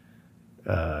Tate,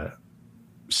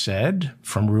 said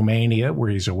from Romania, where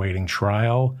he's awaiting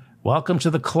trial, "Welcome to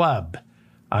the club.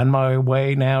 On my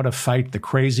way now to fight the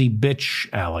crazy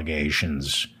bitch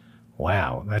allegations."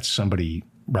 Wow, that's somebody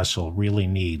Russell really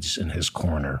needs in his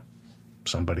corner.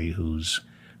 Somebody who's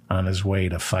on his way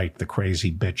to fight the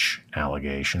crazy bitch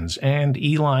allegations. And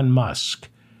Elon Musk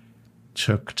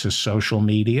took to social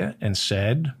media and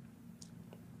said,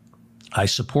 "I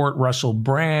support Russell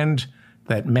Brand.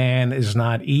 That man is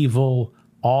not evil.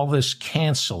 All this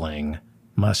canceling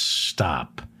must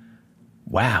stop."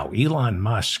 Wow, Elon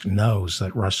Musk knows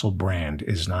that Russell Brand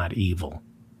is not evil.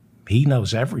 He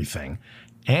knows everything.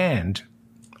 And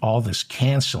all this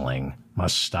canceling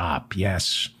must stop.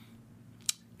 Yes,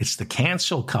 it's the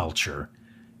cancel culture.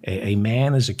 A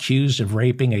man is accused of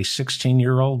raping a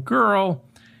 16-year-old girl,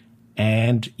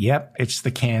 and yep, it's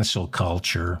the cancel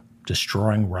culture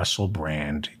destroying Russell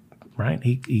Brand, right?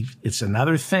 It's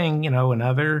another thing,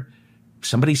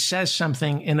 somebody says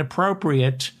something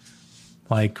inappropriate,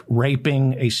 like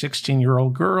raping a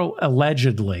 16-year-old girl,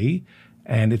 allegedly,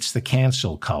 and it's the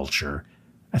cancel culture.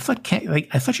 I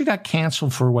thought you got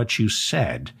canceled for what you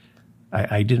said.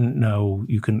 I didn't know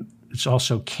you can. It's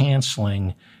also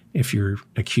canceling if you're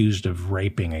accused of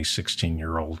raping a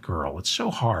 16-year-old girl. It's so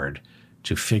hard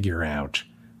to figure out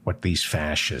what these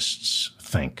fascists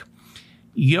think.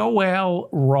 Yoel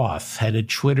Roth headed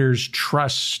Twitter's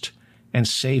trust and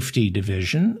safety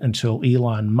division until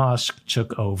Elon Musk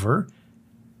took over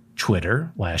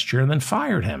Twitter last year and then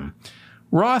fired him.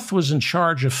 Roth was in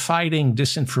charge of fighting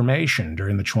disinformation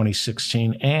during the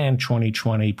 2016 and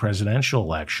 2020 presidential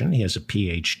election. He has a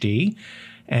PhD,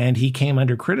 and he came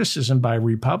under criticism by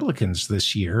Republicans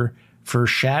this year for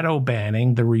shadow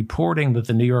banning the reporting that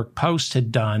the New York Post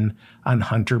had done on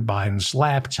Hunter Biden's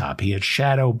laptop. He had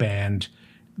shadow banned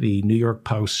the New York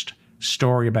Post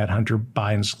story about Hunter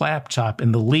Biden's laptop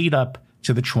in the lead up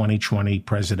to the 2020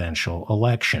 presidential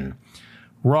election.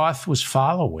 Roth was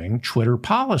following Twitter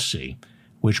policy,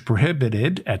 which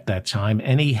prohibited at that time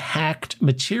any hacked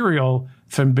material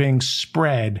from being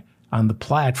spread on the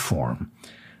platform.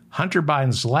 Hunter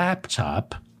Biden's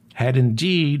laptop had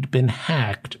indeed been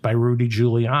hacked by Rudy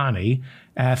Giuliani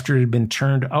after it had been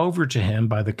turned over to him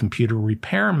by the computer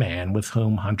repairman with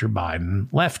whom Hunter Biden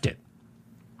left it.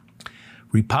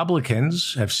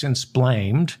 Republicans have since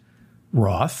blamed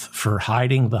Roth for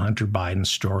hiding the Hunter Biden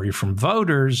story from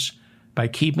voters by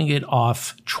keeping it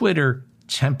off Twitter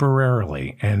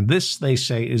temporarily. And this, they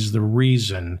say, is the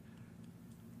reason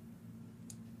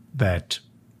that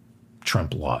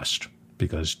Trump lost,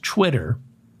 because Twitter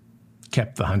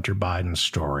kept the Hunter Biden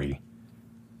story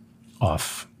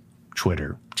off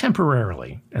Twitter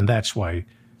temporarily, and that's why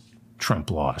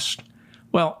Trump lost.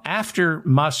 Well, after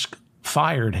Musk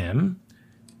fired him,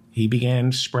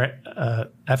 Musk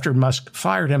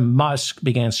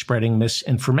began spreading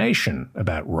misinformation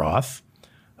about Roth,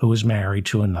 who was married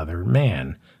to another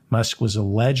man. Musk was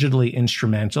allegedly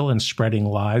instrumental in spreading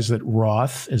lies that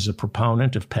Roth is a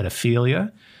proponent of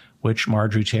pedophilia, which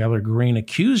Marjorie Taylor Greene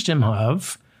accused him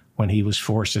of when he was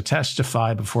forced to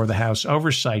testify before the House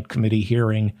Oversight Committee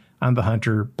hearing on the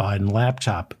Hunter Biden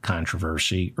laptop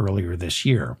controversy earlier this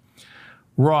year.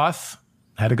 Roth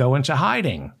had to go into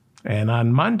hiding, and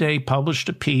on Monday published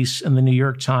a piece in the New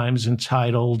York Times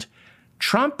entitled,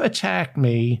 "Trump attacked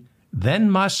me, then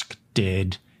Musk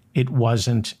did. It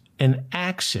wasn't an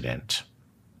accident."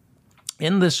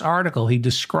 In this article, he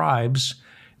describes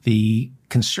the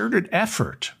concerted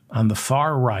effort on the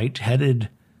far right, headed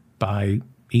by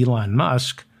Elon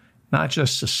Musk, not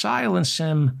just to silence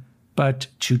him, but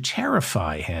to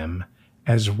terrify him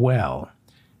as well.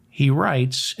 He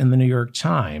writes in the New York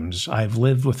Times, "I've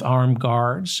lived with armed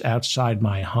guards outside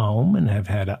my home and have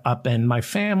had to upend my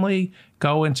family,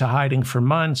 go into hiding for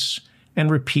months,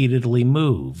 and repeatedly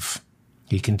move."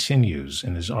 He continues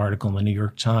in his article in the New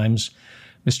York Times,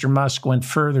 Mr. Musk went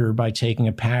further by taking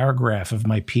a paragraph of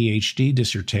my PhD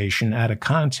dissertation out of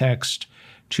context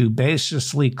to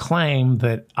baselessly claim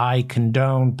that I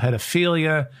condone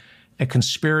pedophilia, a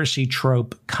conspiracy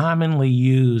trope commonly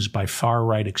used by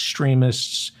far-right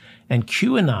extremists and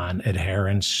QAnon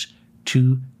adherents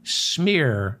to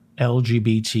smear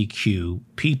LGBTQ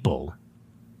people.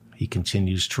 He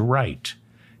continues to write,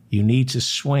 "You need to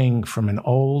swing from an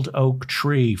old oak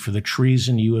tree for the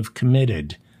treason you have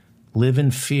committed. Live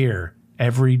in fear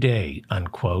every day,"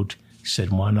 unquote, said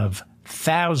one of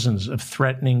thousands of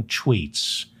threatening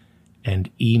tweets and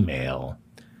email.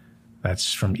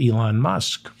 That's from Elon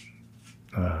Musk.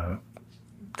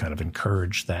 Kind of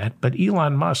encouraged that. But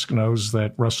Elon Musk knows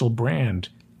that Russell Brand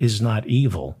is not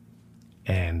evil,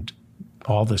 and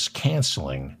all this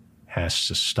canceling has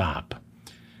to stop.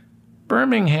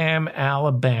 Birmingham,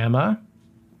 Alabama,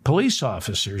 police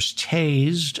officers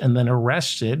tased and then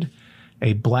arrested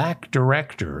a black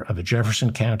director of a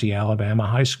Jefferson County, Alabama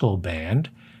high school band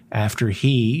after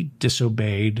he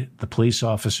disobeyed the police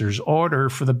officer's order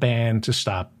for the band to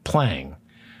stop playing.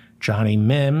 Johnny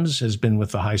Mims has been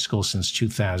with the high school since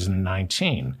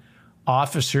 2019.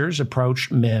 Officers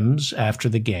approached Mims after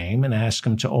the game and asked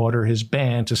him to order his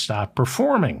band to stop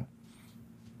performing.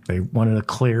 They wanted to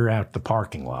clear out the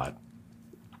parking lot.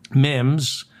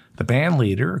 Mims, the band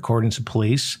leader, according to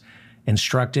police,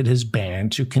 instructed his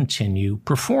band to continue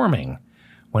performing.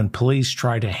 When police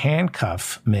tried to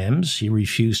handcuff Mims, he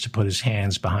refused to put his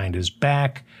hands behind his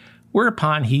back,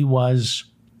 whereupon he was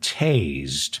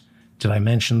tased. Did I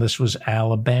mention this was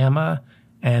Alabama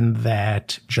and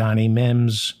that Johnny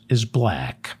Mims is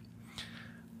black?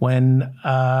 When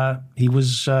he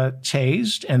was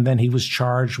tased, and then he was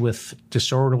charged with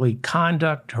disorderly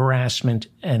conduct, harassment,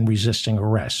 and resisting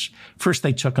arrest. First,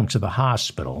 they took him to the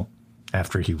hospital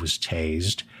after he was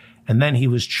tased, and then he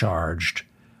was charged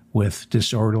with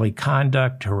disorderly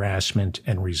conduct, harassment,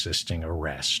 and resisting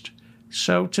arrest.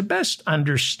 So to best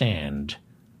understand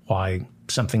why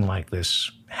something like this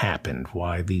happened,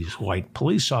 why these white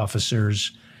police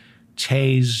officers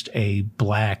tased a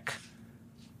black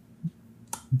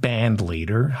band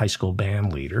leader, high school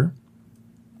band leader,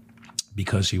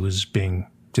 because he was being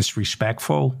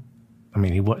disrespectful. I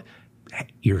mean,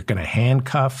 you're going to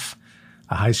handcuff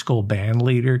a high school band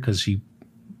leader because he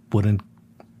wouldn't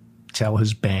tell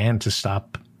his band to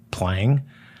stop playing.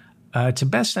 To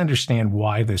best understand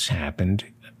why this happened,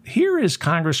 here is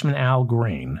Congressman Al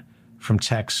Green from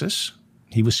Texas.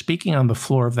 He was speaking on the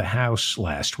floor of the House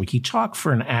last week. He talked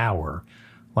for an hour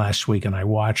last week, and I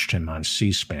watched him on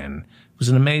C-SPAN. It was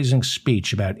an amazing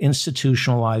speech about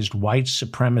institutionalized white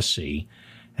supremacy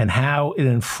and how it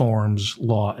informs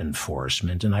law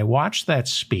enforcement. And I watched that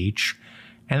speech,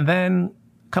 and then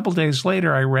a couple days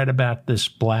later, I read about this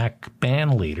black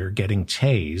band leader getting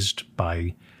tased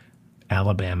by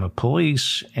Alabama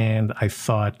police, and I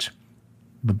thought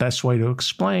the best way to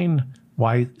explain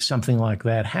why something like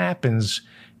that happens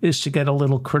is to get a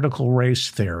little critical race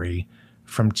theory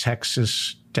from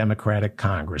Texas Democratic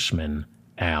Congressman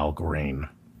Al Green.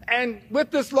 And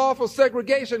with this lawful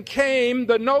segregation came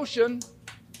the notion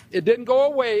it didn't go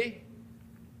away,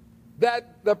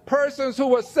 that the persons who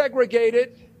were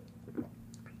segregated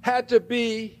had to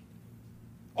be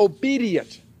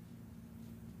obedient.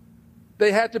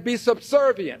 They had to be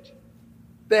subservient.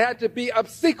 They had to be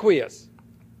obsequious.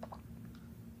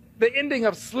 The ending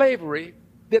of slavery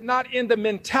did not end the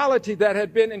mentality that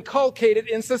had been inculcated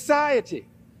in society.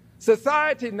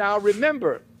 Society now,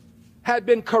 remember, had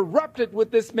been corrupted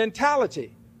with this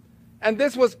mentality. And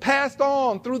this was passed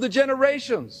on through the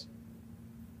generations.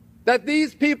 That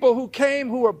these people who came,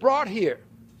 who were brought here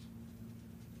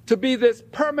to be this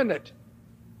permanent,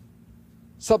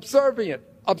 subservient,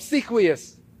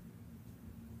 obsequious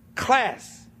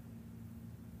class,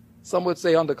 some would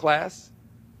say underclass,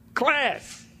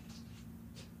 class.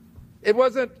 It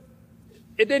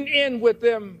didn't end with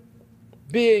them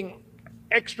being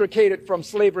extricated from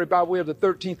slavery by way of the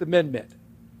 13th Amendment.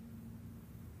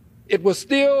 It was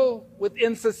still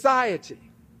within society.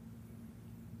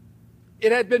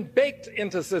 It had been baked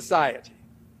into society.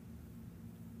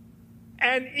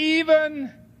 And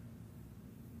even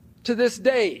to this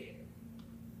day,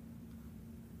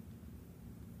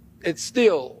 it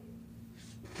still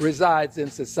resides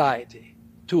in society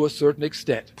to a certain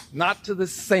extent. Not to the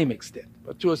same extent,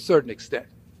 but to a certain extent.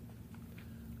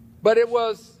 But it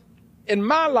was in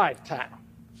my lifetime,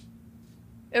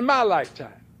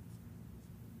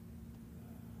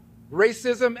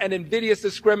 racism and invidious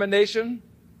discrimination,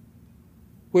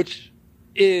 which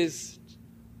is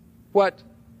what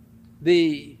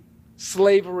the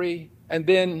slavery and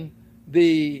then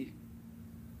the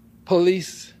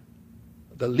police,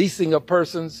 the leasing of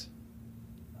persons,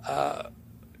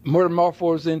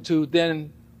 metamorphosed into,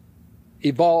 then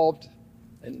evolved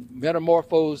and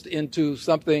metamorphosed into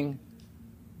something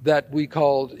that we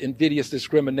called invidious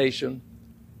discrimination.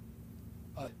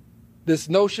 This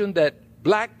notion that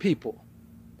black people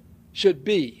should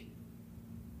be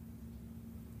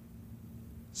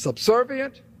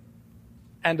subservient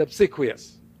and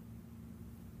obsequious.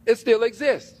 It still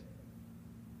exists.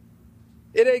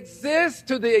 It exists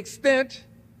to the extent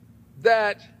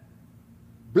that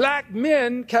black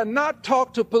men cannot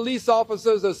talk to police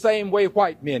officers the same way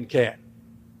white men can.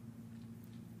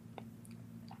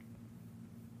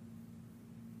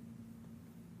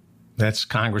 That's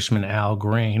Congressman Al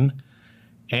Green.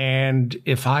 And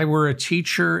if I were a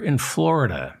teacher in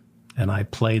Florida and I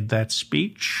played that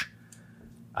speech,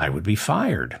 I would be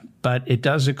fired. But it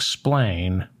does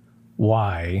explain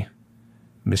why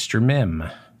Mr.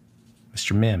 Mims,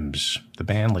 the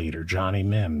band leader, Johnny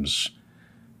Mims,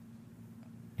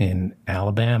 in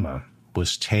Alabama,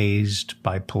 was tased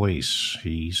by police.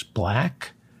 He's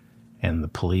black, and the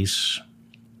police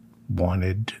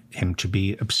wanted him to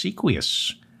be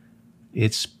obsequious.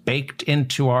 It's baked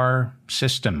into our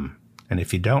system. And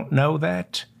if you don't know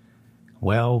that,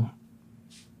 well,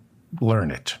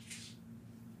 learn it.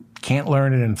 Can't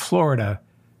learn it in Florida,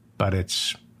 but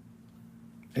it's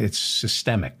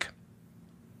systemic.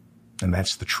 And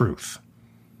that's the truth.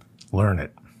 Learn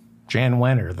it. Jan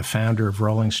Wenner, the founder of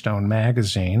Rolling Stone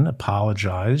magazine,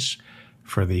 apologized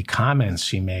for the comments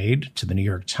he made to the New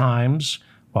York Times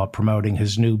while promoting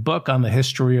his new book on the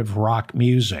history of rock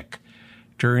music.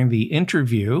 During the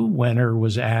interview, Wenner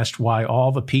was asked why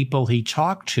all the people he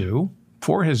talked to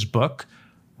for his book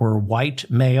were white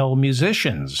male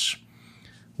musicians.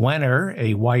 Wenner,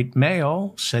 a white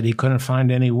male, said he couldn't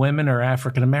find any women or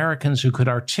African Americans who could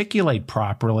articulate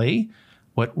properly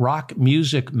what rock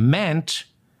music meant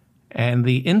and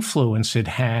the influence it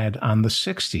had on the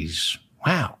 60s.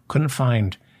 Wow, couldn't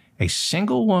find a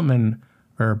single woman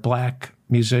or black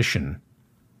musician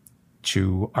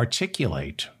to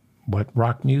articulate what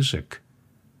rock music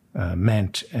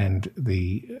meant and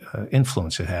the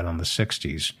influence it had on the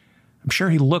 60s. I'm sure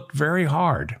he looked very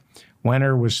hard.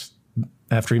 Wenner was,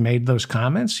 after he made those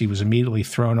comments, he was immediately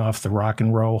thrown off the Rock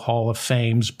and Roll Hall of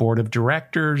Fame's board of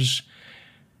directors.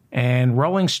 And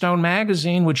Rolling Stone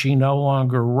magazine, which he no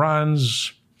longer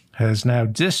runs, has now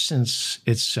distanced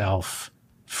itself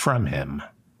from him.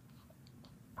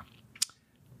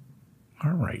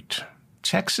 All right.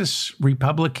 Texas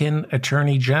Republican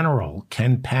Attorney General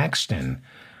Ken Paxton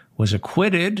was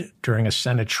acquitted during a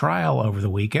Senate trial over the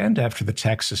weekend after the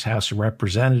Texas House of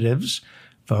Representatives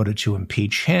voted to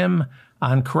impeach him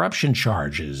on corruption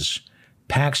charges.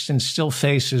 Paxton still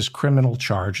faces criminal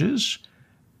charges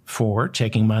for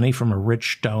taking money from a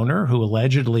rich donor who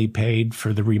allegedly paid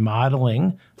for the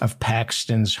remodeling of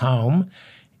Paxton's home.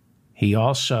 He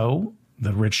also,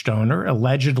 the rich donor,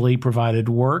 allegedly provided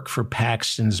work for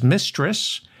Paxton's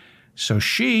mistress so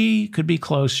she could be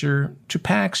closer to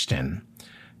Paxton.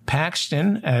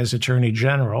 Paxton, as Attorney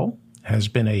General, has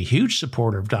been a huge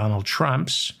supporter of Donald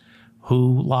Trump's,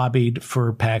 who lobbied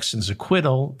for Paxton's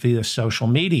acquittal via social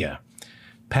media.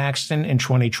 Paxton in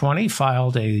 2020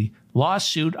 filed a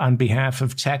lawsuit on behalf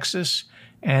of Texas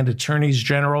and attorneys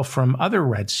general from other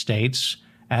red states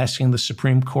asking the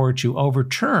Supreme Court to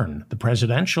overturn the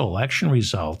presidential election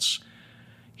results.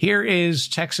 Here is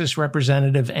Texas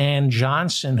Representative Ann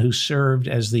Johnson, who served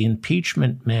as the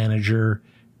impeachment manager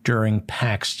during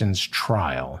Paxton's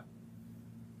trial.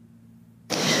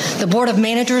 The Board of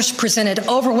Managers presented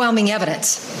overwhelming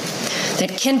evidence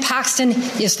that Ken Paxton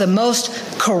is the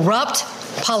most corrupt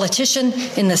politician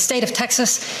in the state of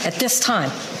Texas at this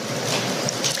time.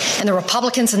 And the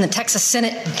Republicans in the Texas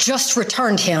Senate just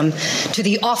returned him to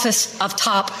the office of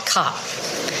top cop.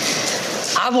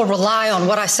 I will rely on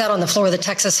what I said on the floor of the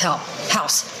Texas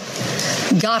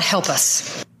House. God help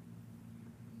us.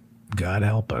 God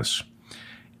help us.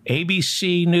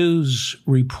 ABC News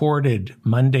reported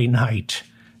Monday night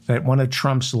that one of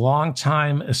Trump's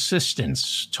longtime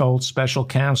assistants told special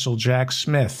counsel Jack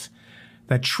Smith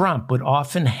that Trump would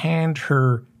often hand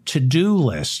her to-do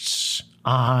lists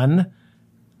on,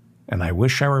 and I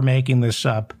wish I were making this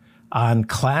up, on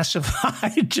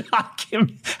classified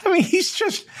documents. I mean, he's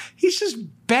just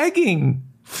begging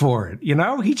for it, you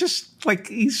know? He's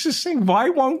just saying, why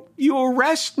won't you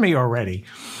arrest me already?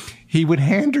 He would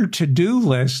hand her to-do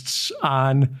lists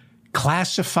on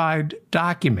classified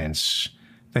documents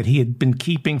that he had been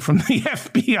keeping from the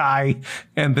FBI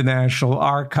and the National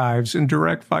Archives in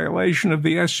direct violation of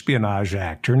the Espionage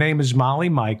Act. Her name is Molly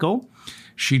Michael.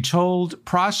 She told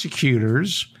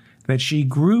prosecutors that she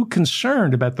grew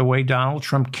concerned about the way Donald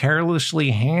Trump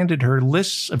carelessly handed her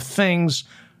lists of things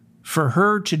for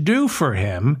her to do for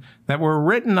him that were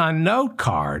written on note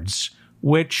cards,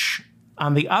 which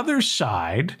on the other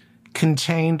side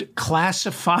contained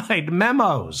classified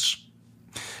memos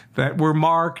that were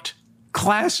marked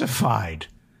classified.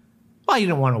 Well, you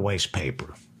don't want to waste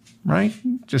paper, right?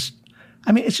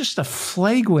 It's just a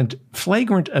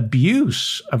flagrant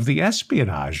abuse of the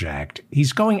Espionage Act.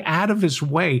 He's going out of his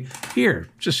way.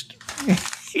 Here's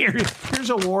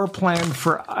a war plan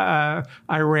for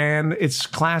Iran. It's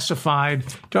classified.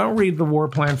 Don't read the war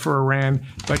plan for Iran,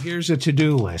 but here's a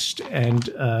to-do list. And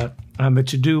on the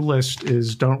to-do list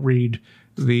is don't read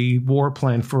the war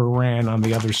plan for Iran on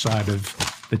the other side of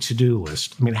the to-do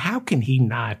list. I mean, how can he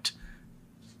not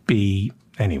be...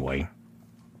 Anyway,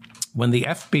 when the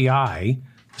FBI,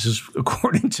 this is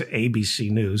according to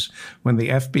ABC News, when the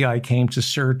FBI came to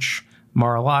search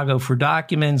Mar-a-Lago for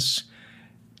documents,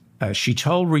 she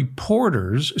told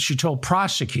prosecutors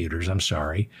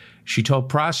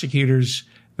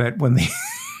that when the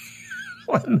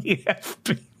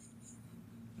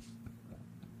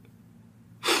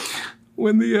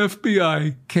when the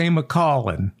FBI came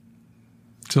a-calling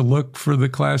to look for the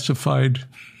classified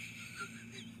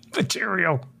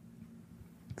material,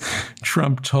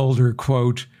 Trump told her,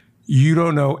 quote, "You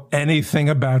don't know anything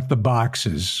about the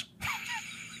boxes."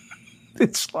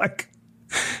 It's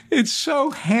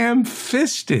so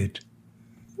ham-fisted.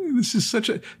 This is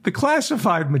the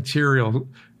classified material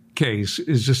case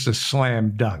is just a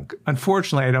slam dunk.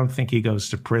 Unfortunately, I don't think he goes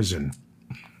to prison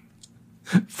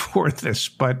for this,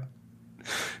 but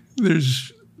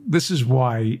this is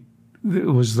why it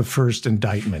was the first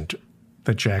indictment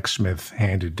that Jack Smith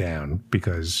handed down,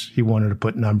 because he wanted to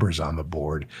put numbers on the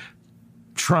board.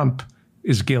 Trump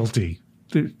is guilty.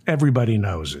 Everybody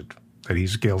knows it, that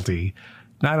he's guilty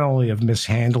not only of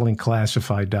mishandling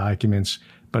classified documents,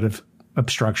 but of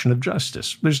obstruction of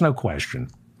justice. There's no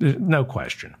question. There's no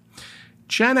question.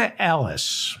 Jenna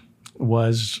Ellis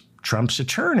was Trump's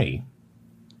attorney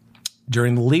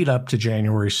during the lead up to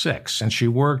January 6th, and she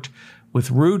worked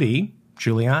with Rudy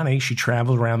Giuliani. She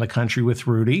traveled around the country with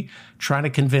Rudy, trying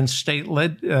to convince state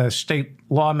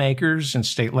lawmakers and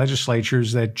state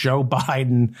legislatures that Joe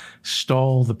Biden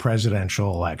stole the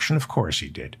presidential election. Of course he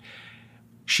did.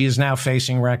 She is now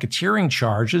facing racketeering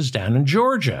charges down in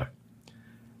Georgia.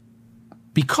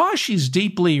 Because she's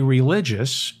deeply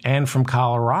religious and from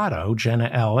Colorado, Jenna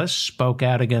Ellis spoke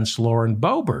out against Lauren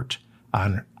Boebert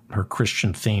on her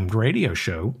Christian-themed radio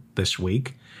show this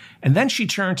week. And then she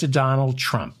turned to Donald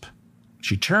Trump.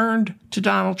 She turned to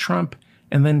Donald Trump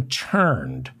and then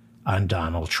turned on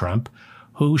Donald Trump,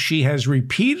 who she has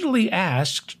repeatedly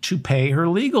asked to pay her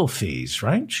legal fees,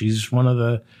 right? She's one of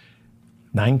the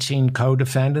 19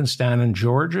 co-defendants down in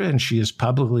Georgia, and she has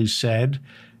publicly said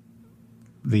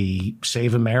the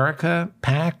Save America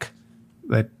PAC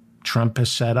that Trump has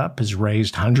set up has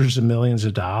raised hundreds of millions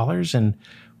of dollars. And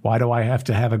why do I have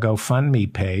to have a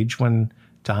GoFundMe page when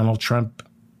Donald Trump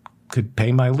could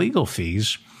pay my legal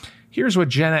fees? Here's what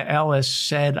Jenna Ellis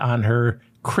said on her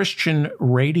Christian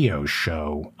radio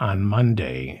show on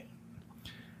Monday.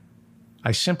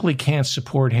 I simply can't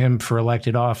support him for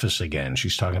elected office again.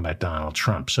 She's talking about Donald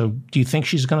Trump. So do you think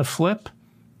she's going to flip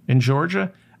in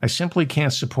Georgia? I simply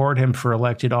can't support him for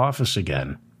elected office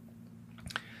again.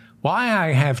 Why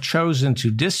I have chosen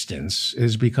to distance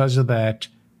is because of that,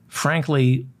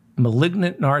 frankly,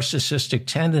 malignant narcissistic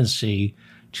tendency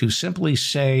to simply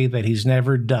say that he's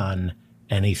never done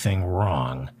anything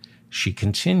wrong. She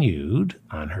continued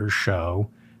on her show,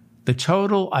 the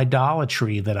total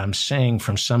idolatry that I'm seeing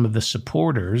from some of the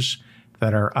supporters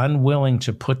that are unwilling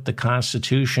to put the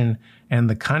Constitution and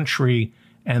the country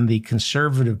and the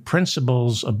conservative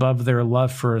principles above their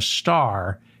love for a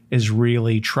star is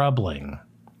really troubling.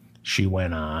 She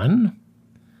went on,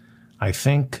 I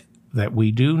think that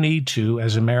we do need to,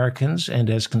 as Americans and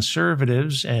as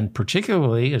conservatives, and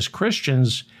particularly as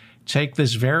Christians, take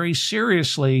this very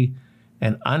seriously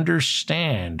and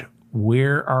understand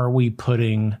where are we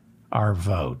putting our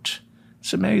vote.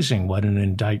 It's amazing what an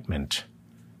indictment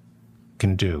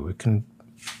can do. It can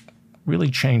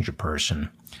really change a person.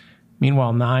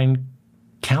 Meanwhile, 9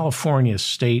 California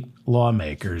state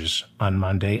lawmakers on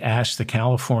Monday asked the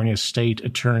California State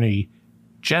Attorney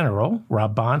General,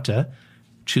 Rob Bonta,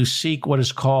 to seek what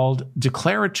is called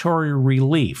declaratory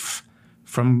relief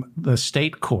from the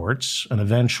state courts, and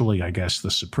eventually, I guess, the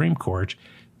Supreme Court,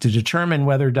 to determine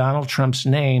whether Donald Trump's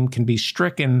name can be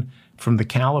stricken from the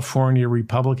California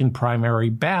Republican primary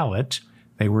ballot.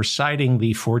 They were citing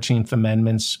the 14th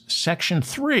Amendment's Section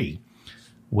 3,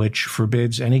 which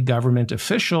forbids any government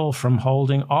official from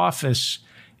holding office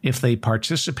if they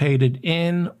participated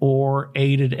in or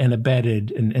aided and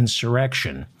abetted an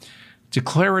insurrection.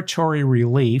 Declaratory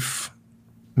relief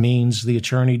means the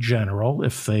Attorney General,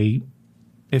 if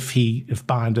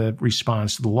Bonta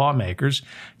responds to the lawmakers,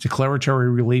 declaratory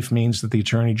relief means that the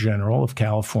Attorney General of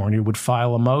California would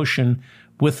file a motion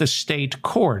with the state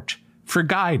court for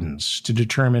guidance to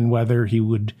determine whether he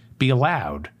would be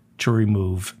allowed to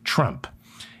remove Trump.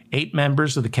 8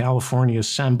 members of the California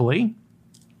Assembly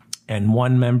and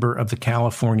 1 member of the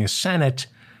California Senate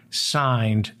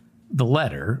signed the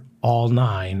letter. All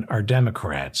 9 are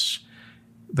Democrats.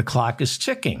 The clock is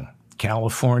ticking.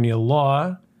 California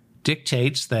law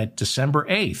dictates that December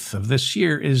 8th of this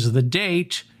year is the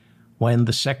date when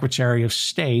the Secretary of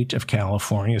State of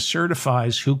California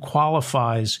certifies who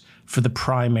qualifies for the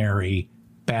primary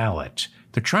ballot.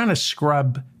 They're trying to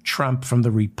scrub Trump from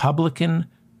the Republican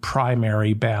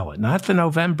primary ballot, not the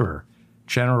November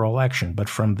general election, but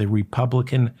from the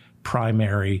Republican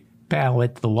primary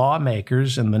ballot. The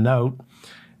lawmakers in the note,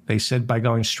 they said by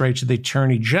going straight to the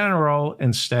Attorney General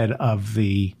instead of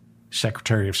the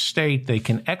Secretary of State, they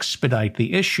can expedite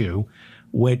the issue,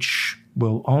 which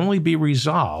will only be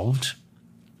resolved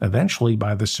eventually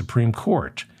by the Supreme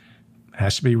Court. It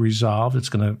has to be resolved. It's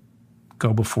going to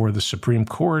go before the Supreme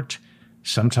Court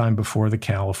sometime before the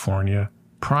California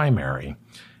primary.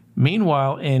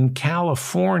 Meanwhile, in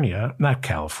Colorado,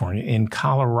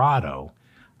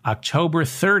 October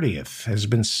 30th has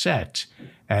been set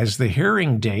as the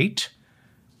hearing date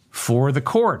for the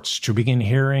courts to begin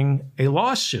hearing a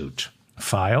lawsuit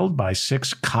filed by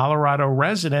 6 Colorado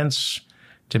residents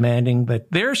demanding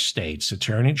that their state's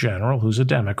Attorney General, who's a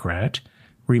Democrat,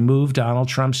 remove Donald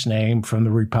Trump's name from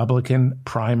the Republican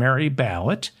primary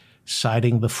ballot,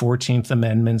 citing the 14th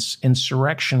Amendment's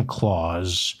insurrection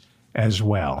clause as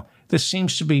well. This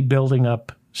seems to be building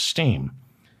up steam.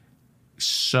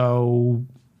 So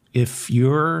if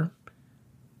you're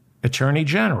Attorney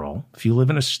General, if you live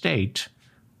in a state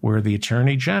where the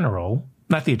Attorney General,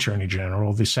 not the Attorney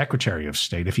General, the Secretary of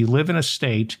State, if you live in a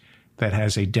state that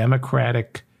has a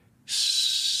Democratic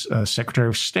Secretary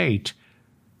of State,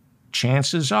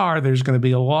 chances are there's going to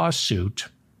be a lawsuit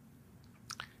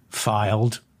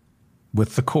filed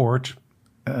with the court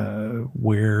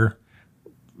where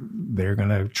they're going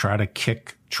to try to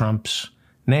kick Trump's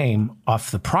name off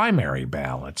the primary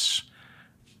ballots.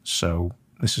 So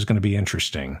this is going to be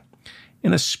interesting.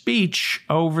 In a speech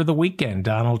over the weekend,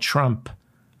 Donald Trump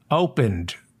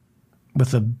opened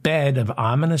with a bed of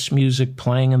ominous music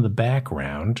playing in the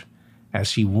background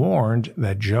as he warned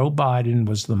that Joe Biden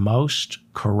was the most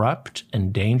corrupt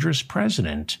and dangerous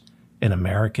president in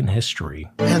American history.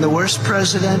 And the worst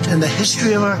president in the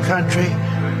history of our country,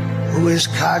 who is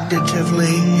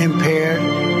cognitively impaired,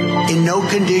 in no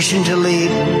condition to lead,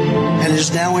 and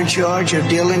is now in charge of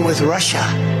dealing with Russia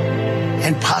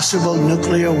and possible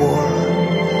nuclear war.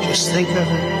 Just think of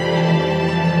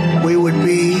it. We would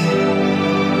be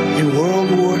in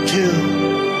World War II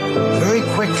very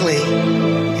quickly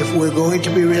if we're going to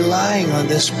be relying on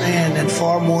this man, and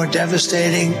far more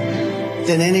devastating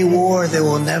than any war. There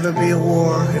will never be a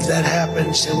war. If that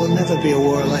happens, there will never be a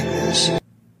war like this.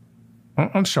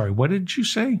 I'm sorry, what did you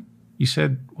say? You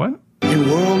said what? In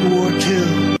World War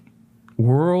II.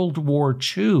 World War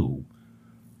II.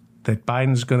 That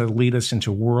Biden's going to lead us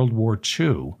into World War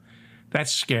II.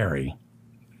 That's scary.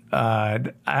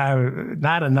 Not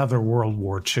another World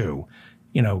War II,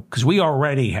 because we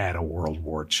already had a World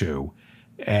War II.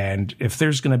 And if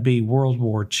there's going to be World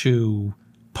War II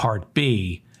Part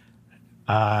B,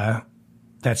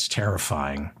 that's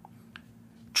terrifying.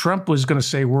 Trump was going to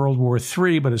say World War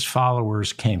III, but his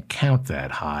followers can't count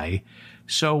that high.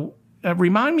 So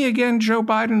remind me again, Joe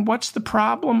Biden, what's the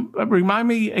problem? Remind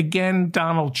me again,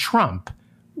 Donald Trump.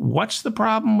 What's the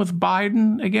problem with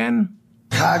Biden again?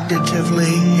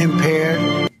 Cognitively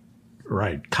impaired.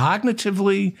 Right.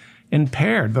 Cognitively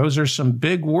impaired. Those are some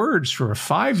big words for a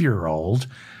 5-year-old,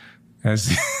 as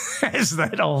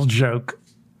that old joke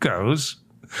goes.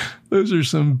 Those are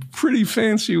some pretty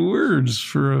fancy words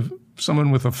for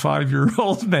someone with a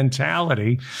 5-year-old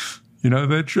mentality. You know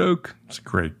that joke? It's a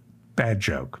great, bad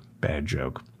joke. Bad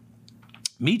joke.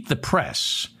 Meet the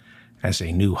Press as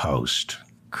a new host,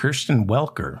 Kristen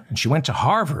Welker, and she went to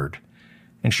Harvard,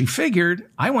 and she figured,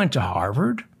 I went to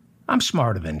Harvard. I'm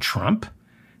smarter than Trump.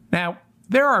 Now,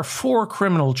 there are 4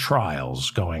 criminal trials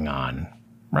going on,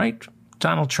 right?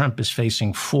 Donald Trump is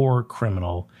facing 4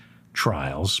 criminal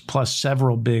trials, plus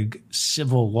several big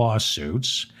civil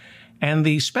lawsuits. And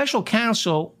the special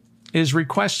counsel is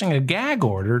requesting a gag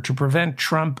order to prevent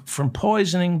Trump from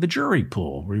poisoning the jury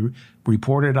pool. We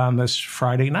reported on this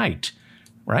Friday night,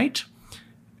 right?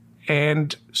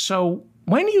 And so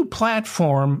when you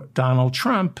platform Donald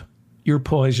Trump, you're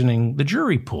poisoning the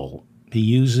jury pool. He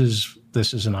uses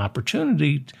this as an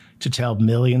opportunity to tell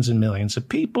millions and millions of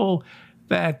people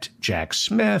that Jack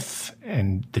Smith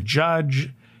and the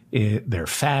judge, they're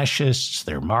fascists,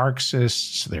 they're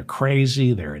Marxists, they're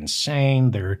crazy, they're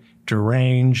insane, they're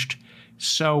deranged.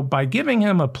 So by giving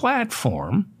him a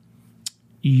platform,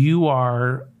 you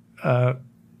are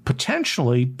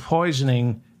potentially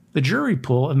poisoning the jury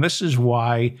pool. And this is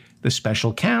why the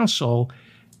special counsel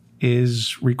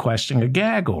is requesting a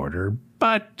gag order.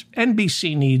 But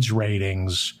NBC needs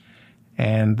ratings,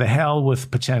 and the hell with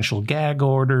potential gag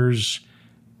orders.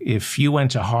 If you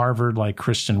went to Harvard like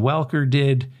Kristen Welker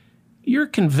did, you're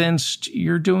convinced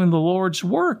you're doing the Lord's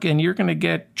work and you're going to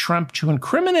get Trump to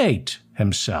incriminate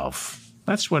himself.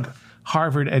 That's what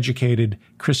Harvard-educated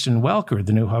Kristen Welker,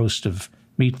 the new host of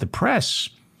Meet the Press,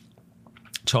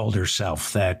 told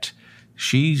herself, that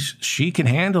she can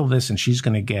handle this and she's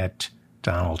going to get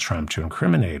Donald Trump to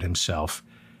incriminate himself.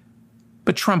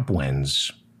 But Trump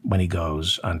wins when he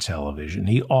goes on television.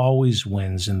 He always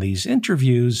wins in these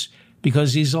interviews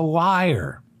because he's a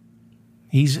liar.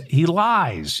 He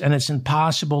lies, and it's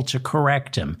impossible to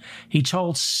correct him. He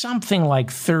told something like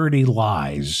 30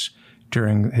 lies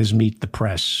during his Meet the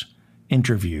Press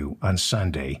interview on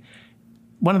Sunday.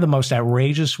 One of the most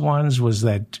outrageous ones was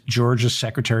that Georgia's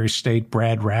Secretary of State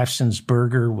Brad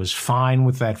Raffensperger was fine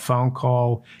with that phone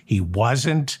call. He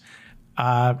wasn't.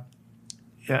 The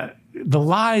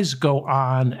lies go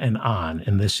on and on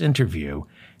in this interview.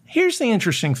 Here's the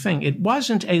interesting thing. It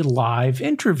wasn't a live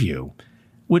interview,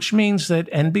 which means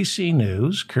that NBC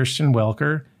News, Kristen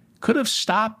Welker, could have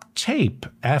stopped tape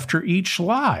after each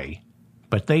lie,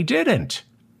 but they didn't.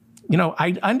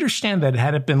 I understand that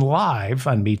had it been live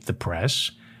on Meet the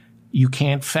Press, you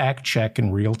can't fact check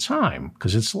in real time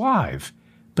because it's live.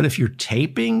 But if you're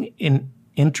taping an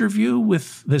interview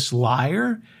with this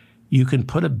liar, you can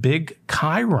put a big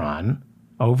chyron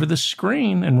over the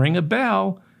screen and ring a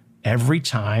bell every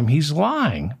time he's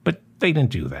lying. But they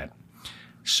didn't do that.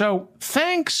 So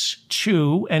thanks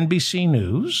to NBC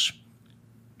News,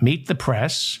 Meet the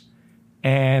Press,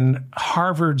 and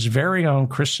Harvard's very own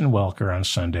Kristen Welker on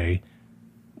Sunday,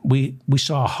 we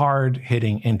saw a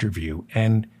hard-hitting interview.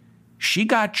 And she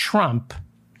got Trump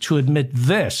to admit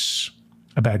this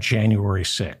about January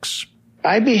 6th.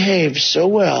 I behaved so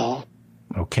well.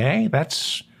 Okay,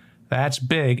 that's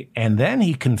big. And then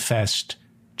he confessed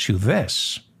to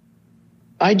this.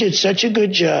 I did such a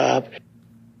good job.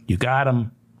 You got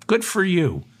him. Good for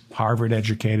you,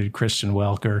 Harvard-educated Kristen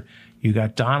Welker. You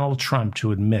got Donald Trump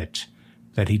to admit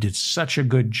that he did such a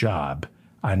good job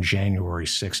on January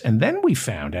 6th. And then we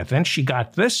found out, then she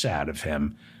got this out of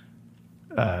him.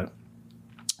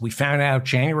 We found out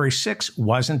January 6th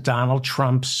wasn't Donald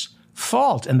Trump's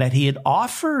fault and that he had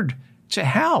offered to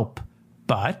help.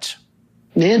 But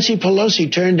Nancy Pelosi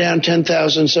turned down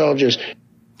 10,000 soldiers.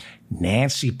 It's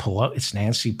Nancy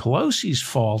Pelosi's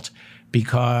fault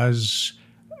because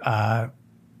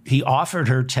he offered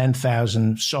her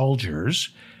 10,000 soldiers.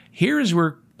 Here's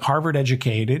where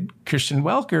Harvard-educated Kristen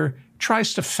Welker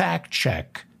tries to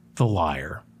fact-check the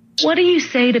liar. What do you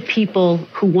say to people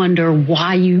who wonder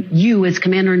why you as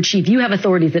commander-in-chief, you have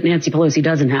authorities that Nancy Pelosi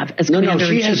doesn't have as commander-in-chief?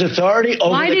 No, she has authority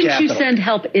over Why the didn't Capitol. you send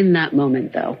help in that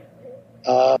moment, though?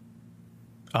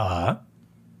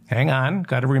 Hang on.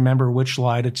 Got to remember which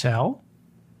lie to tell.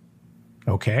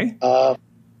 Okay.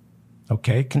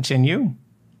 Okay, continue.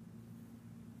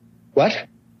 What?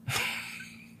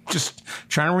 Just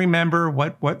trying to remember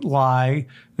what lie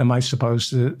am I supposed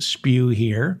to spew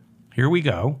here. Here we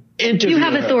go. You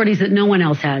have authorities that no one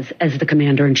else has as the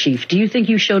commander-in-chief. Do you think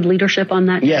you showed leadership on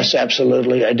that? Yes,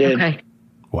 absolutely. I did. Okay.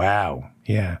 Wow.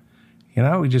 Yeah. You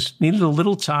know, he just needed a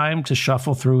little time to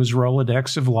shuffle through his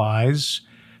Rolodex of lies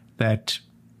that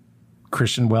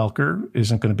Kristen Welker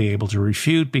isn't going to be able to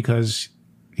refute because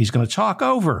he's going to talk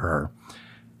over her.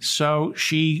 So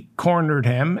she cornered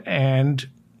him, and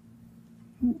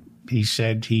he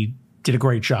said he did a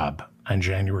great job on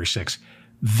January 6th.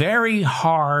 Very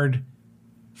hard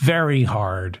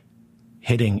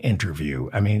hitting interview.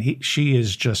 I mean, she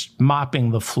is just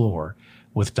mopping the floor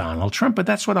with Donald Trump, but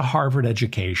that's what a Harvard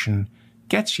education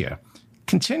gets you.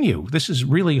 Continue. This is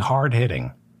really hard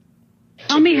hitting.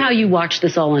 Tell me how you watched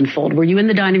this all unfold. Were you in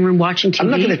the dining room watching TV? I'm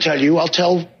not going to tell you. I'll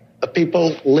tell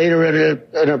people later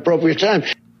at an appropriate time.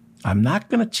 I'm not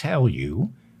going to tell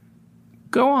you.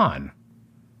 Go on.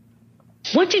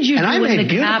 What did you do when the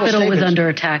Capitol was under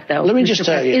attack, though? Let me just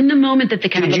tell you. In the moment that the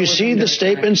Capitol Did you see the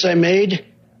statements I made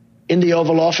in the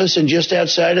Oval Office and just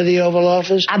outside of the Oval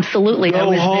Office? Absolutely. I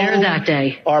was there that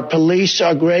day. Our police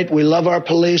are great. We love our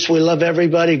police. We love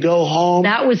everybody. Go home.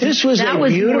 This was at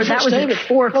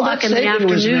 4 o'clock in the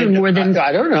afternoon, more than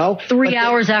I don't know 3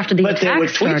 hours after the attack started.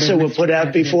 But there were tweets that were put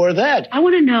out before that. I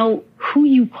want to know who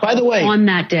you called By the way, on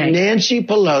that day. Nancy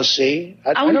Pelosi.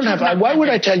 I don't have. Why would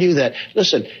I tell you that?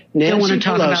 Listen, Nancy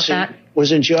Pelosi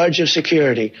was in charge of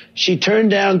security. She turned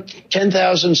down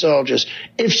 10,000 soldiers.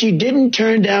 If she didn't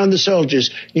turn down the soldiers,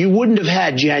 you wouldn't have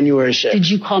had January 6th. Did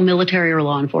you call military or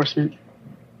law enforcement?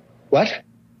 What?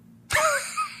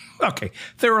 Okay.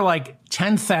 There were like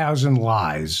 10,000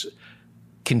 lies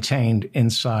contained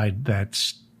inside that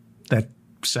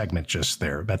segment just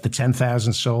there about the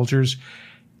 10,000 soldiers.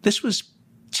 This was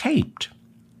taped.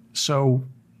 So,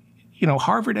 you know,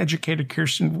 Harvard-educated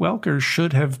Kirsten Welker there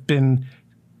should have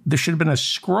been a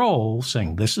scroll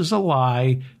saying, this is a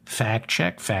lie, fact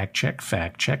check, fact check,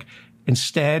 fact check.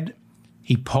 Instead,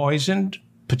 he poisoned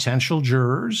potential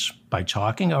jurors by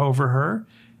talking over her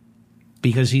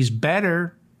because he's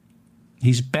better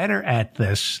at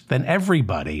this than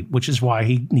everybody, which is why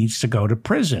he needs to go to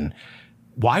prison.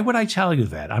 Why would I tell you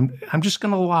that? I'm just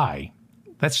going to lie.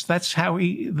 That's how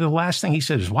the last thing he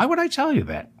said is, why would I tell you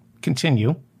that?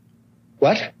 Continue.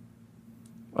 What?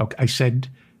 Okay, I said,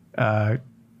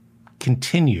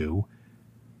 continue,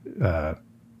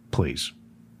 please.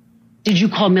 Did you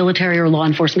call military or law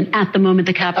enforcement at the moment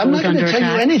the Capitol was under attack? I'm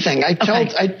not going to tell you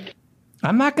anything.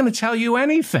 I'm not going to tell you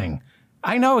anything.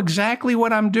 I know exactly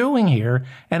what I'm doing here,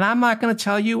 and I'm not going to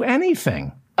tell you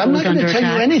anything. I'm not going to tell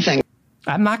you anything.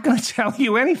 I'm not going to tell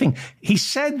you anything. He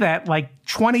said that like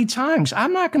 20 times.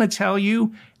 I'm not going to tell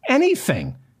you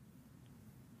anything.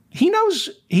 He knows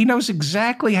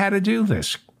exactly how to do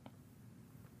this.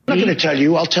 I'm not going to tell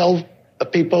you. I'll tell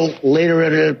people later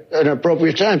at an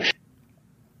appropriate time.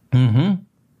 Mm-hmm.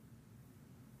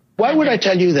 Why would I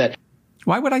tell you that?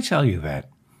 Why would I tell you that?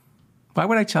 Why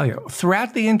would I tell you?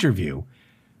 Throughout the interview,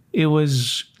 it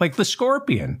was like the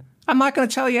scorpion. I'm not going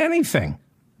to tell you anything.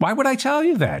 Why would I tell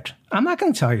you that? I'm not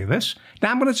going to tell you this.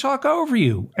 Now I'm going to talk over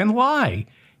you and lie.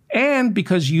 And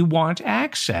because you want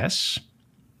access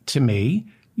to me,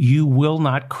 you will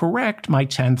not correct my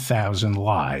 10,000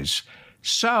 lies.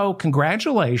 So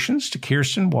congratulations to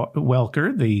Kirsten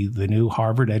Welker, the new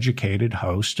Harvard-educated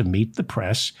host of Meet the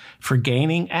Press, for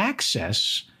gaining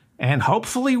access and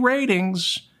hopefully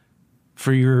ratings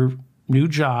for your new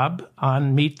job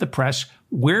on Meet the Press,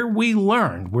 where we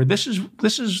learned, where this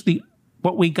is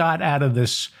what we got out of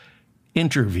this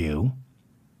interview.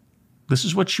 This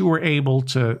is what you were able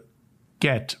to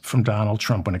get from Donald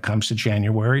Trump when it comes to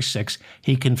January 6th.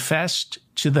 He confessed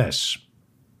to this.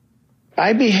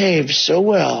 I behaved so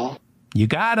well. You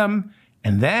got him.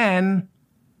 And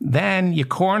then you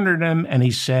cornered him and he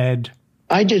said,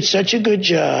 I did such a good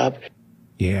job.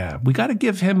 Yeah, we got to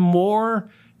give him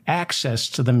more access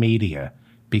to the media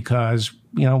because,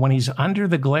 you know, when he's under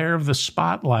the glare of the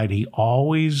spotlight, he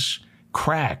always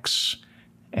cracks.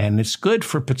 And it's good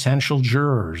for potential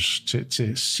jurors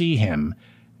to see him.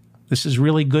 This is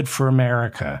really good for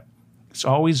America. It's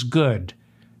always good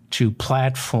to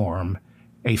platform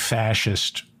a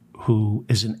fascist who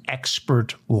is an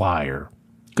expert liar.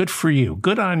 Good for you.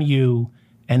 Good on you,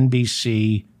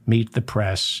 NBC, Meet the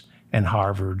Press, and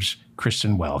Harvard's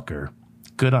Kristen Welker.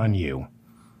 Good on you.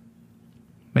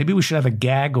 Maybe we should have a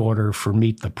gag order for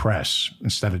Meet the Press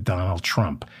instead of Donald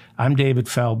Trump. I'm David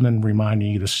Feldman,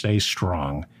 reminding you to stay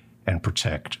strong and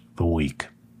protect the weak.